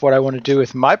of what I want to do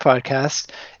with my podcast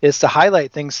is to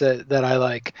highlight things that I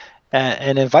like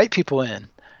and invite people in.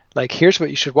 Like, here's what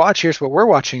you should watch. Here's what we're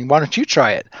watching. Why don't you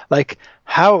try it? Like,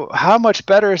 how much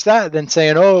better is that than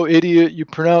saying, oh, idiot, you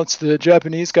pronounced the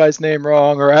Japanese guy's name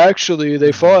wrong, or actually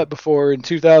they fought before in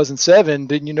 2007.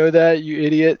 Didn't you know that, you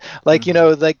idiot? Like,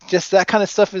 like, just that kind of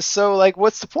stuff is so, like,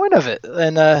 what's the point of it?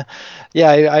 And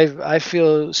I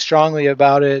feel strongly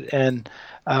about it, and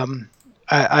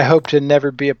I hope to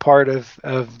never be a part of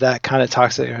that kind of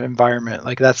toxic environment.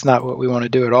 Like, that's not what we want to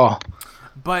do at all.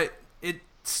 But it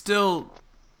still,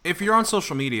 if you're on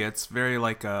social media, it's very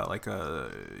like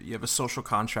you have a social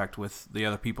contract with the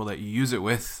other people that you use it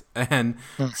with. And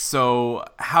so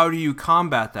how do you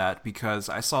combat that? Because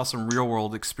I saw some real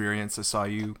world experience. I saw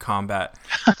you combat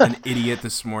an idiot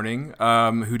this morning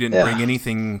who didn't bring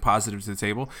anything positive to the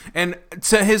table. And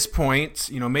to his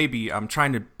point, maybe I'm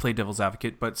trying to play devil's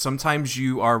advocate, but sometimes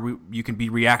you can be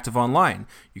reactive online.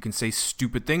 You can say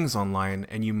stupid things online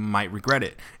and you might regret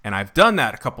it. And I've done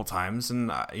that a couple times,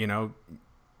 and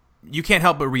you can't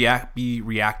help but be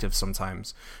reactive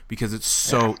sometimes, because it's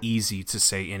so easy to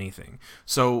say anything.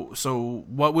 So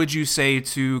what would you say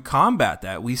to combat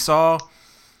that? We saw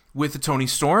with the Toni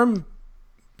Storm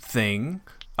thing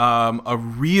a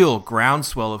real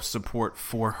groundswell of support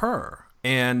for her,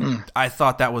 and I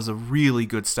thought that was a really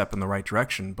good step in the right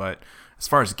direction. But as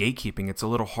far as gatekeeping, it's a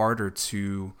little harder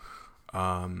to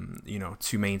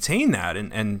to maintain that.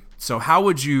 And so how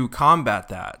would you combat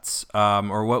that?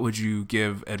 Or what would you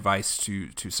give advice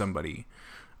to somebody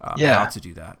how to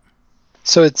do that?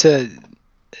 So it's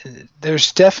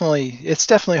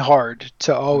definitely hard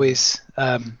to always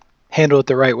handle it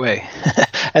the right way.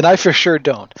 And I for sure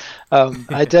don't.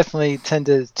 I definitely tend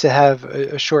to have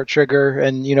a short trigger,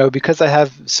 and because I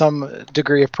have some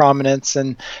degree of prominence,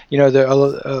 and there are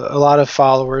a lot of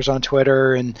followers on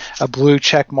Twitter, and a blue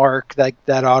check mark that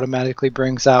automatically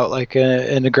brings out like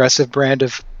an aggressive brand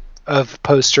of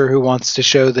poster who wants to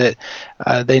show that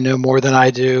they know more than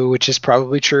I do, which is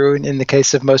probably true in the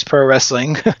case of most pro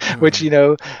wrestling, which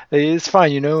is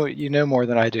fine. You know more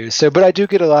than I do. So, but I do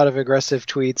get a lot of aggressive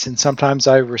tweets, and sometimes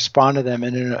I respond to them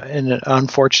in an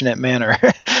unfortunate manner.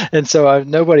 And so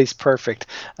nobody's perfect.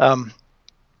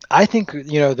 I think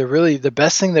the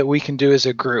best thing that we can do as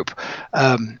a group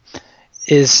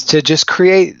is to just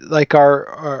create like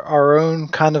our own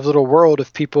kind of little world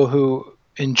of people who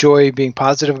enjoy being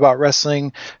positive about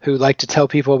wrestling, who like to tell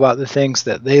people about the things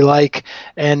that they like,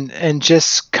 and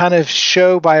just kind of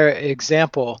show by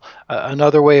example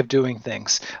another way of doing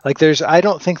things. Like I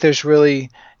don't think there's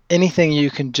really anything you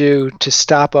can do to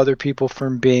stop other people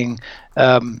from being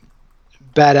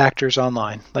bad actors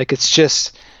online. Like it's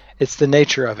the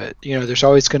nature of it. There's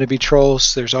always going to be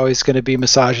trolls. There's always going to be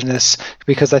misogynists,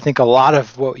 because I think a lot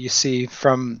of what you see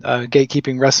from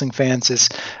gatekeeping wrestling fans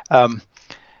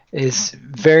is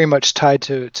very much tied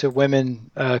to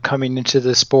women coming into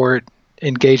the sport,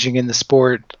 engaging in the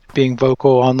sport, being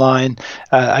vocal online.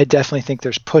 I definitely think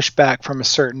there's pushback from a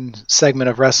certain segment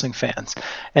of wrestling fans.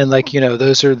 And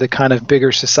those are the kind of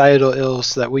bigger societal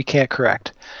ills that we can't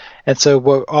correct. And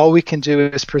so all we can do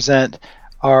is present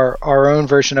our own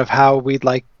version of how we'd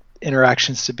like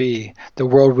interactions to be, the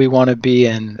world we want to be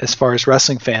in as far as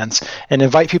wrestling fans, and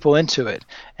invite people into it.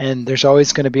 And there's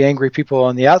always going to be angry people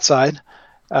on the outside,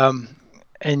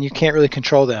 and you can't really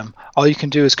control them. All you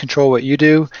can do is control what you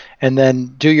do, and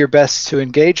then do your best to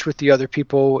engage with the other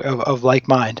people of like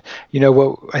mind.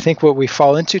 I think what we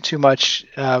fall into too much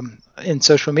in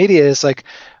social media is like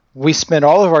we spend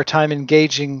all of our time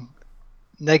engaging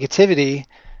negativity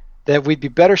that we'd be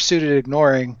better suited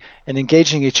ignoring and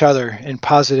engaging each other in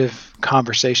positive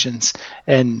conversations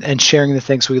and sharing the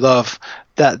things we love.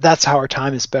 That's how our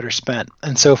time is better spent.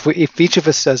 And so if each of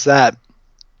us does that,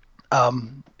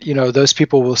 those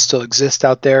people will still exist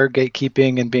out there,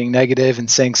 gatekeeping and being negative and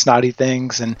saying snotty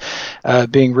things and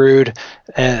being rude,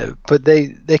 but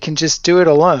they can just do it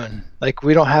alone. Like,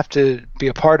 we don't have to be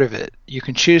a part of it. You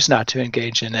can choose not to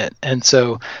engage in it. And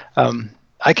so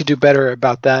I could do better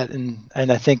about that, and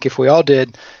I think if we all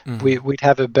did, we'd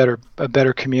have a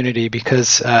better community,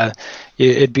 because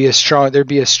there'd be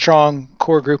a strong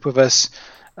core group of us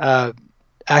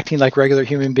acting like regular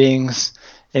human beings,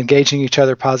 engaging each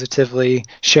other positively,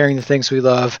 sharing the things we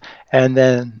love, and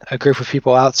then a group of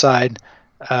people outside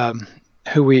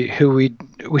who we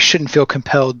shouldn't feel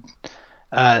compelled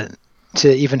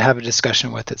to even have a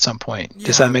discussion with at some point.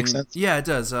 Does that make sense? Yeah, it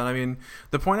does. I mean,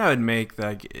 the point I would make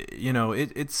that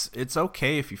it's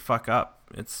okay if you fuck up.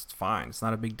 It's fine. It's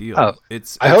not a big deal. Oh,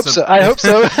 I hope so.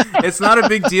 It's not a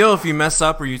big deal if you mess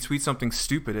up or you tweet something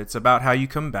stupid. It's about how you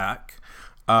come back.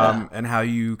 And how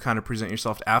you kind of present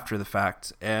yourself after the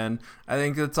fact. And I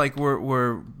think it's like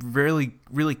we're really,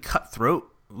 really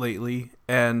cutthroat lately.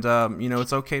 And,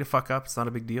 it's okay to fuck up. It's not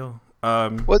a big deal.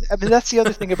 Well, I mean, that's the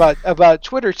other thing about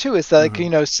Twitter too, is that, like,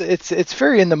 it's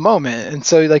very in the moment. And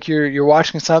so, like, you're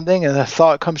watching something and a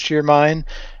thought comes to your mind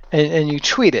and you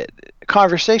tweet it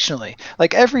conversationally.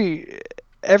 Like,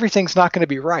 everything's not going to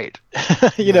be right.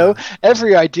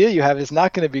 Every idea you have is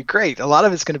not going to be great. A lot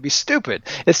of it's going to be stupid.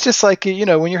 It's just like,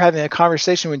 when you're having a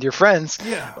conversation with your friends,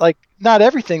 like, not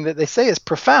everything that they say is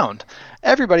profound.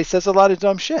 Everybody says a lot of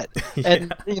dumb shit.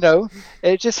 And,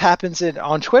 it just happens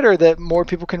on Twitter that more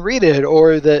people can read it,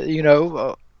 or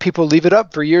that, people leave it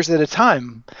up for years at a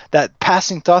time. That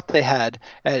passing thought they had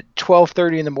at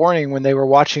 12:30 in the morning when they were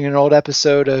watching an old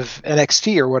episode of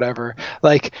NXT or whatever,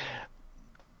 like,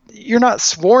 you're not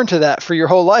sworn to that for your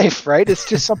whole life, right? It's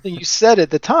just something you said at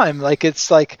the time. Like, it's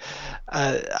like,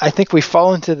 I think we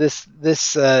fall into this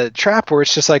trap where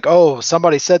it's just like, oh,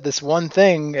 somebody said this one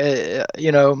thing, and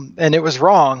it was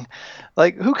wrong.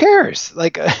 Like, who cares?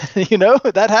 Like,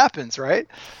 that happens, right?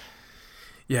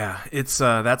 Yeah, it's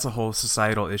that's a whole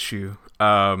societal issue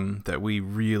that we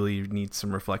really need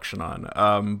some reflection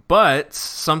on. But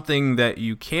something that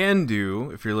you can do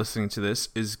if you're listening to this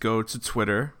is go to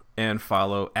Twitter and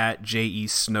follow at J.E.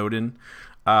 Snowden.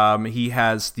 He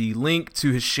has the link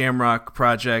to his Shamrock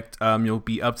project. You'll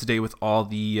be up to date with all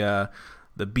the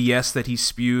BS that he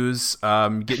spews,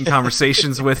 get in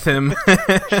conversations with him,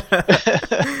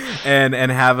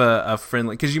 and have a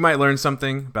friendly, because you might learn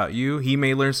something about you. He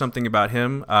may learn something about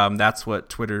him. That's what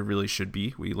Twitter really should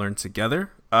be. We learn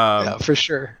together. Yeah, for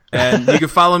sure. And you can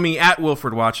follow me at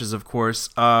Wilford Watches, of course.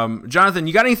 Jonathan,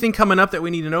 you got anything coming up that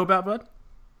we need to know about, bud?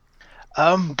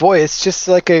 Boy, it's just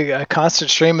like a constant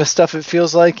stream of stuff. It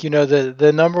feels like,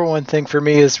 the number one thing for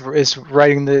me is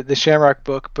writing the Shamrock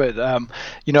book. But,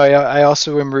 I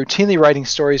also am routinely writing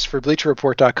stories for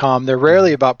BleacherReport.com. They're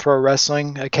rarely about pro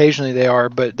wrestling. Occasionally they are,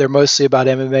 but they're mostly about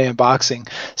MMA and boxing.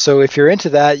 So if you're into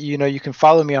that, you can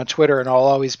follow me on Twitter, and I'll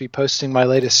always be posting my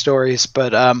latest stories.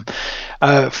 But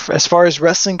as far as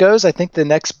wrestling goes, I think the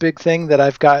next big thing that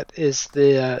I've got is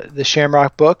the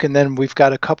Shamrock book. And then we've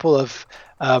got a couple of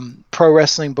pro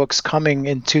wrestling books coming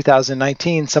in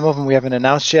 2019. Some of them we haven't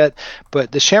announced yet,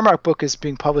 but the Shamrock book is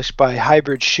being published by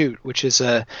Hybrid Shoot, which is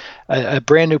a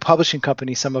brand new publishing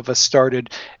company some of us started.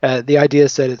 The idea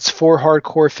is that it's for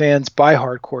hardcore fans by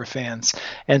hardcore fans.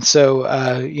 And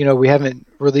so, we haven't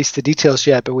released the details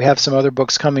yet, but we have some other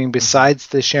books coming besides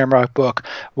the Shamrock book.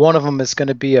 One of them is going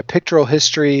to be a pictorial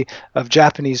history of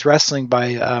Japanese wrestling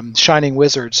by Shining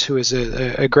Wizards, who is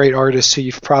a great artist who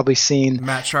you've probably seen.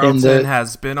 Matt Charlton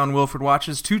has been on Wilford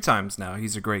Watches 2 times now.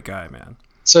 He's a great guy, man.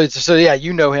 So yeah,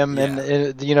 you know him, Yeah.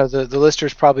 and the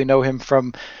listeners probably know him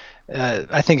from.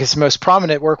 I think his most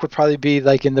prominent work would probably be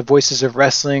like in the Voices of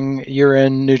Wrestling Year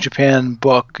in New Japan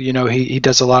book. He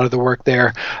does a lot of the work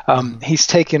there. He's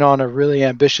taken on a really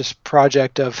ambitious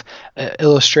project of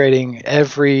illustrating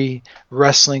every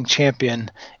wrestling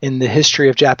champion in the history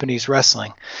of Japanese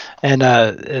wrestling, and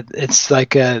it's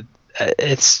like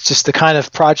it's just the kind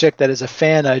of project that as a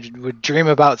fan I would dream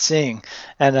about seeing,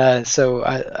 and so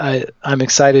I'm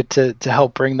excited to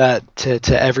help bring that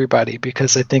to everybody,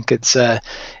 because I think it's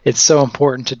so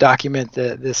important to document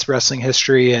this wrestling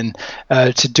history, and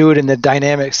to do it in the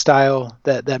dynamic style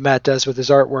that Matt does with his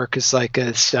artwork is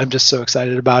I'm just so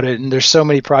excited about it. And there's so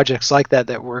many projects like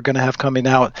that we're going to have coming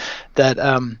out that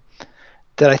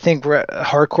I think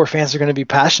hardcore fans are going to be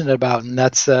passionate about, and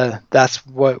that's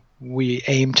what we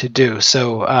aim to do.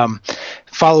 So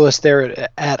follow us there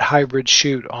at Hybrid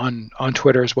Shoot on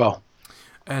Twitter as well.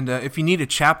 And if you need a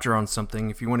chapter on something,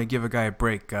 if you want to give a guy a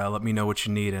break, let me know what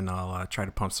you need, and I'll try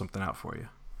to pump something out for you.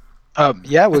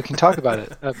 Yeah, we can talk about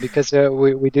it because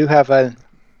we do have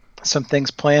some things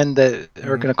planned that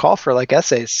are going to call for like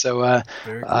essays. So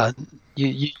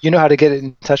you know how to get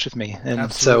in touch with me, and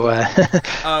absolutely.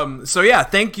 So yeah,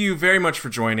 thank you very much for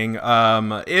joining.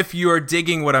 If you are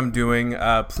digging what I'm doing,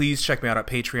 please check me out at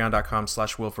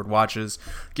patreon.com/WilfordWatches.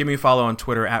 Give me a follow on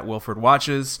Twitter at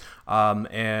WilfordWatches,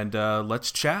 and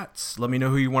let's chat. Let me know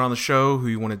who you want on the show, who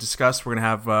you want to discuss. We're gonna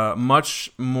have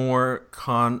much more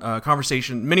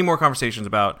many more conversations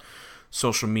about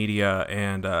social media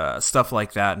and stuff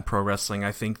like that in pro wrestling.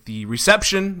 I think the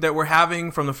reception that we're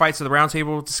having from the Fights of the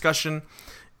Roundtable discussion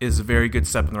is a very good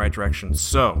step in the right direction.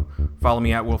 So follow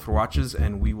me at Wilford Watches,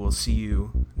 and we will see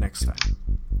you next time.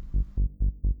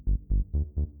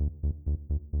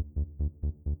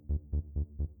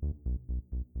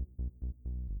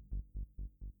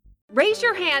 Raise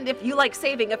your hand if you like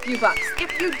saving a few bucks.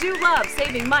 If you do love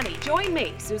saving money, join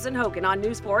me, Susan Hogan, on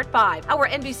News 4 at 5. Our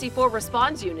NBC4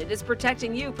 Response Unit is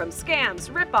protecting you from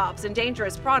scams, rip-offs, and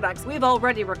dangerous products. We've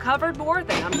already recovered more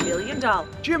than $1 million.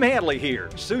 Jim Hadley here.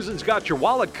 Susan's got your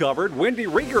wallet covered. Wendy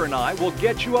Rieger and I will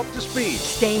get you up to speed.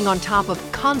 Staying on top of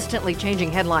constantly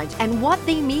changing headlines and what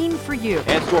they mean for you.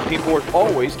 And Store People is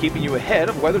always keeping you ahead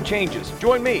of weather changes.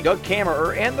 Join me, Doug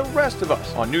Kammerer, and the rest of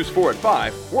us on News 4 at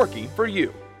 5, working for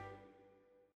you.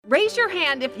 Raise your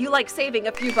hand if you like saving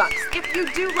a few bucks. If you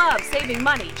do love saving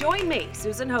money, join me,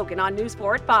 Susan Hogan, on News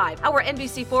 4 at 5. Our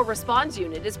NBC4 Response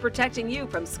Unit is protecting you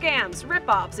from scams,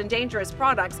 rip-offs, and dangerous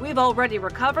products. We've already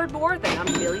recovered more than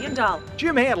 $1 million.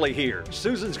 Jim Hadley here.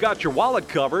 Susan's got your wallet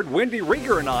covered. Wendy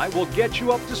Rieger and I will get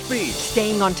you up to speed.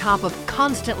 Staying on top of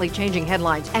constantly changing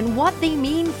headlines and what they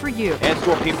mean for you. And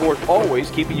Store People is always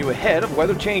keeping you ahead of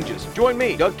weather changes. Join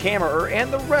me, Doug Kammerer,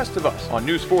 and the rest of us on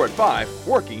News 4 at 5,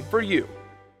 working for you.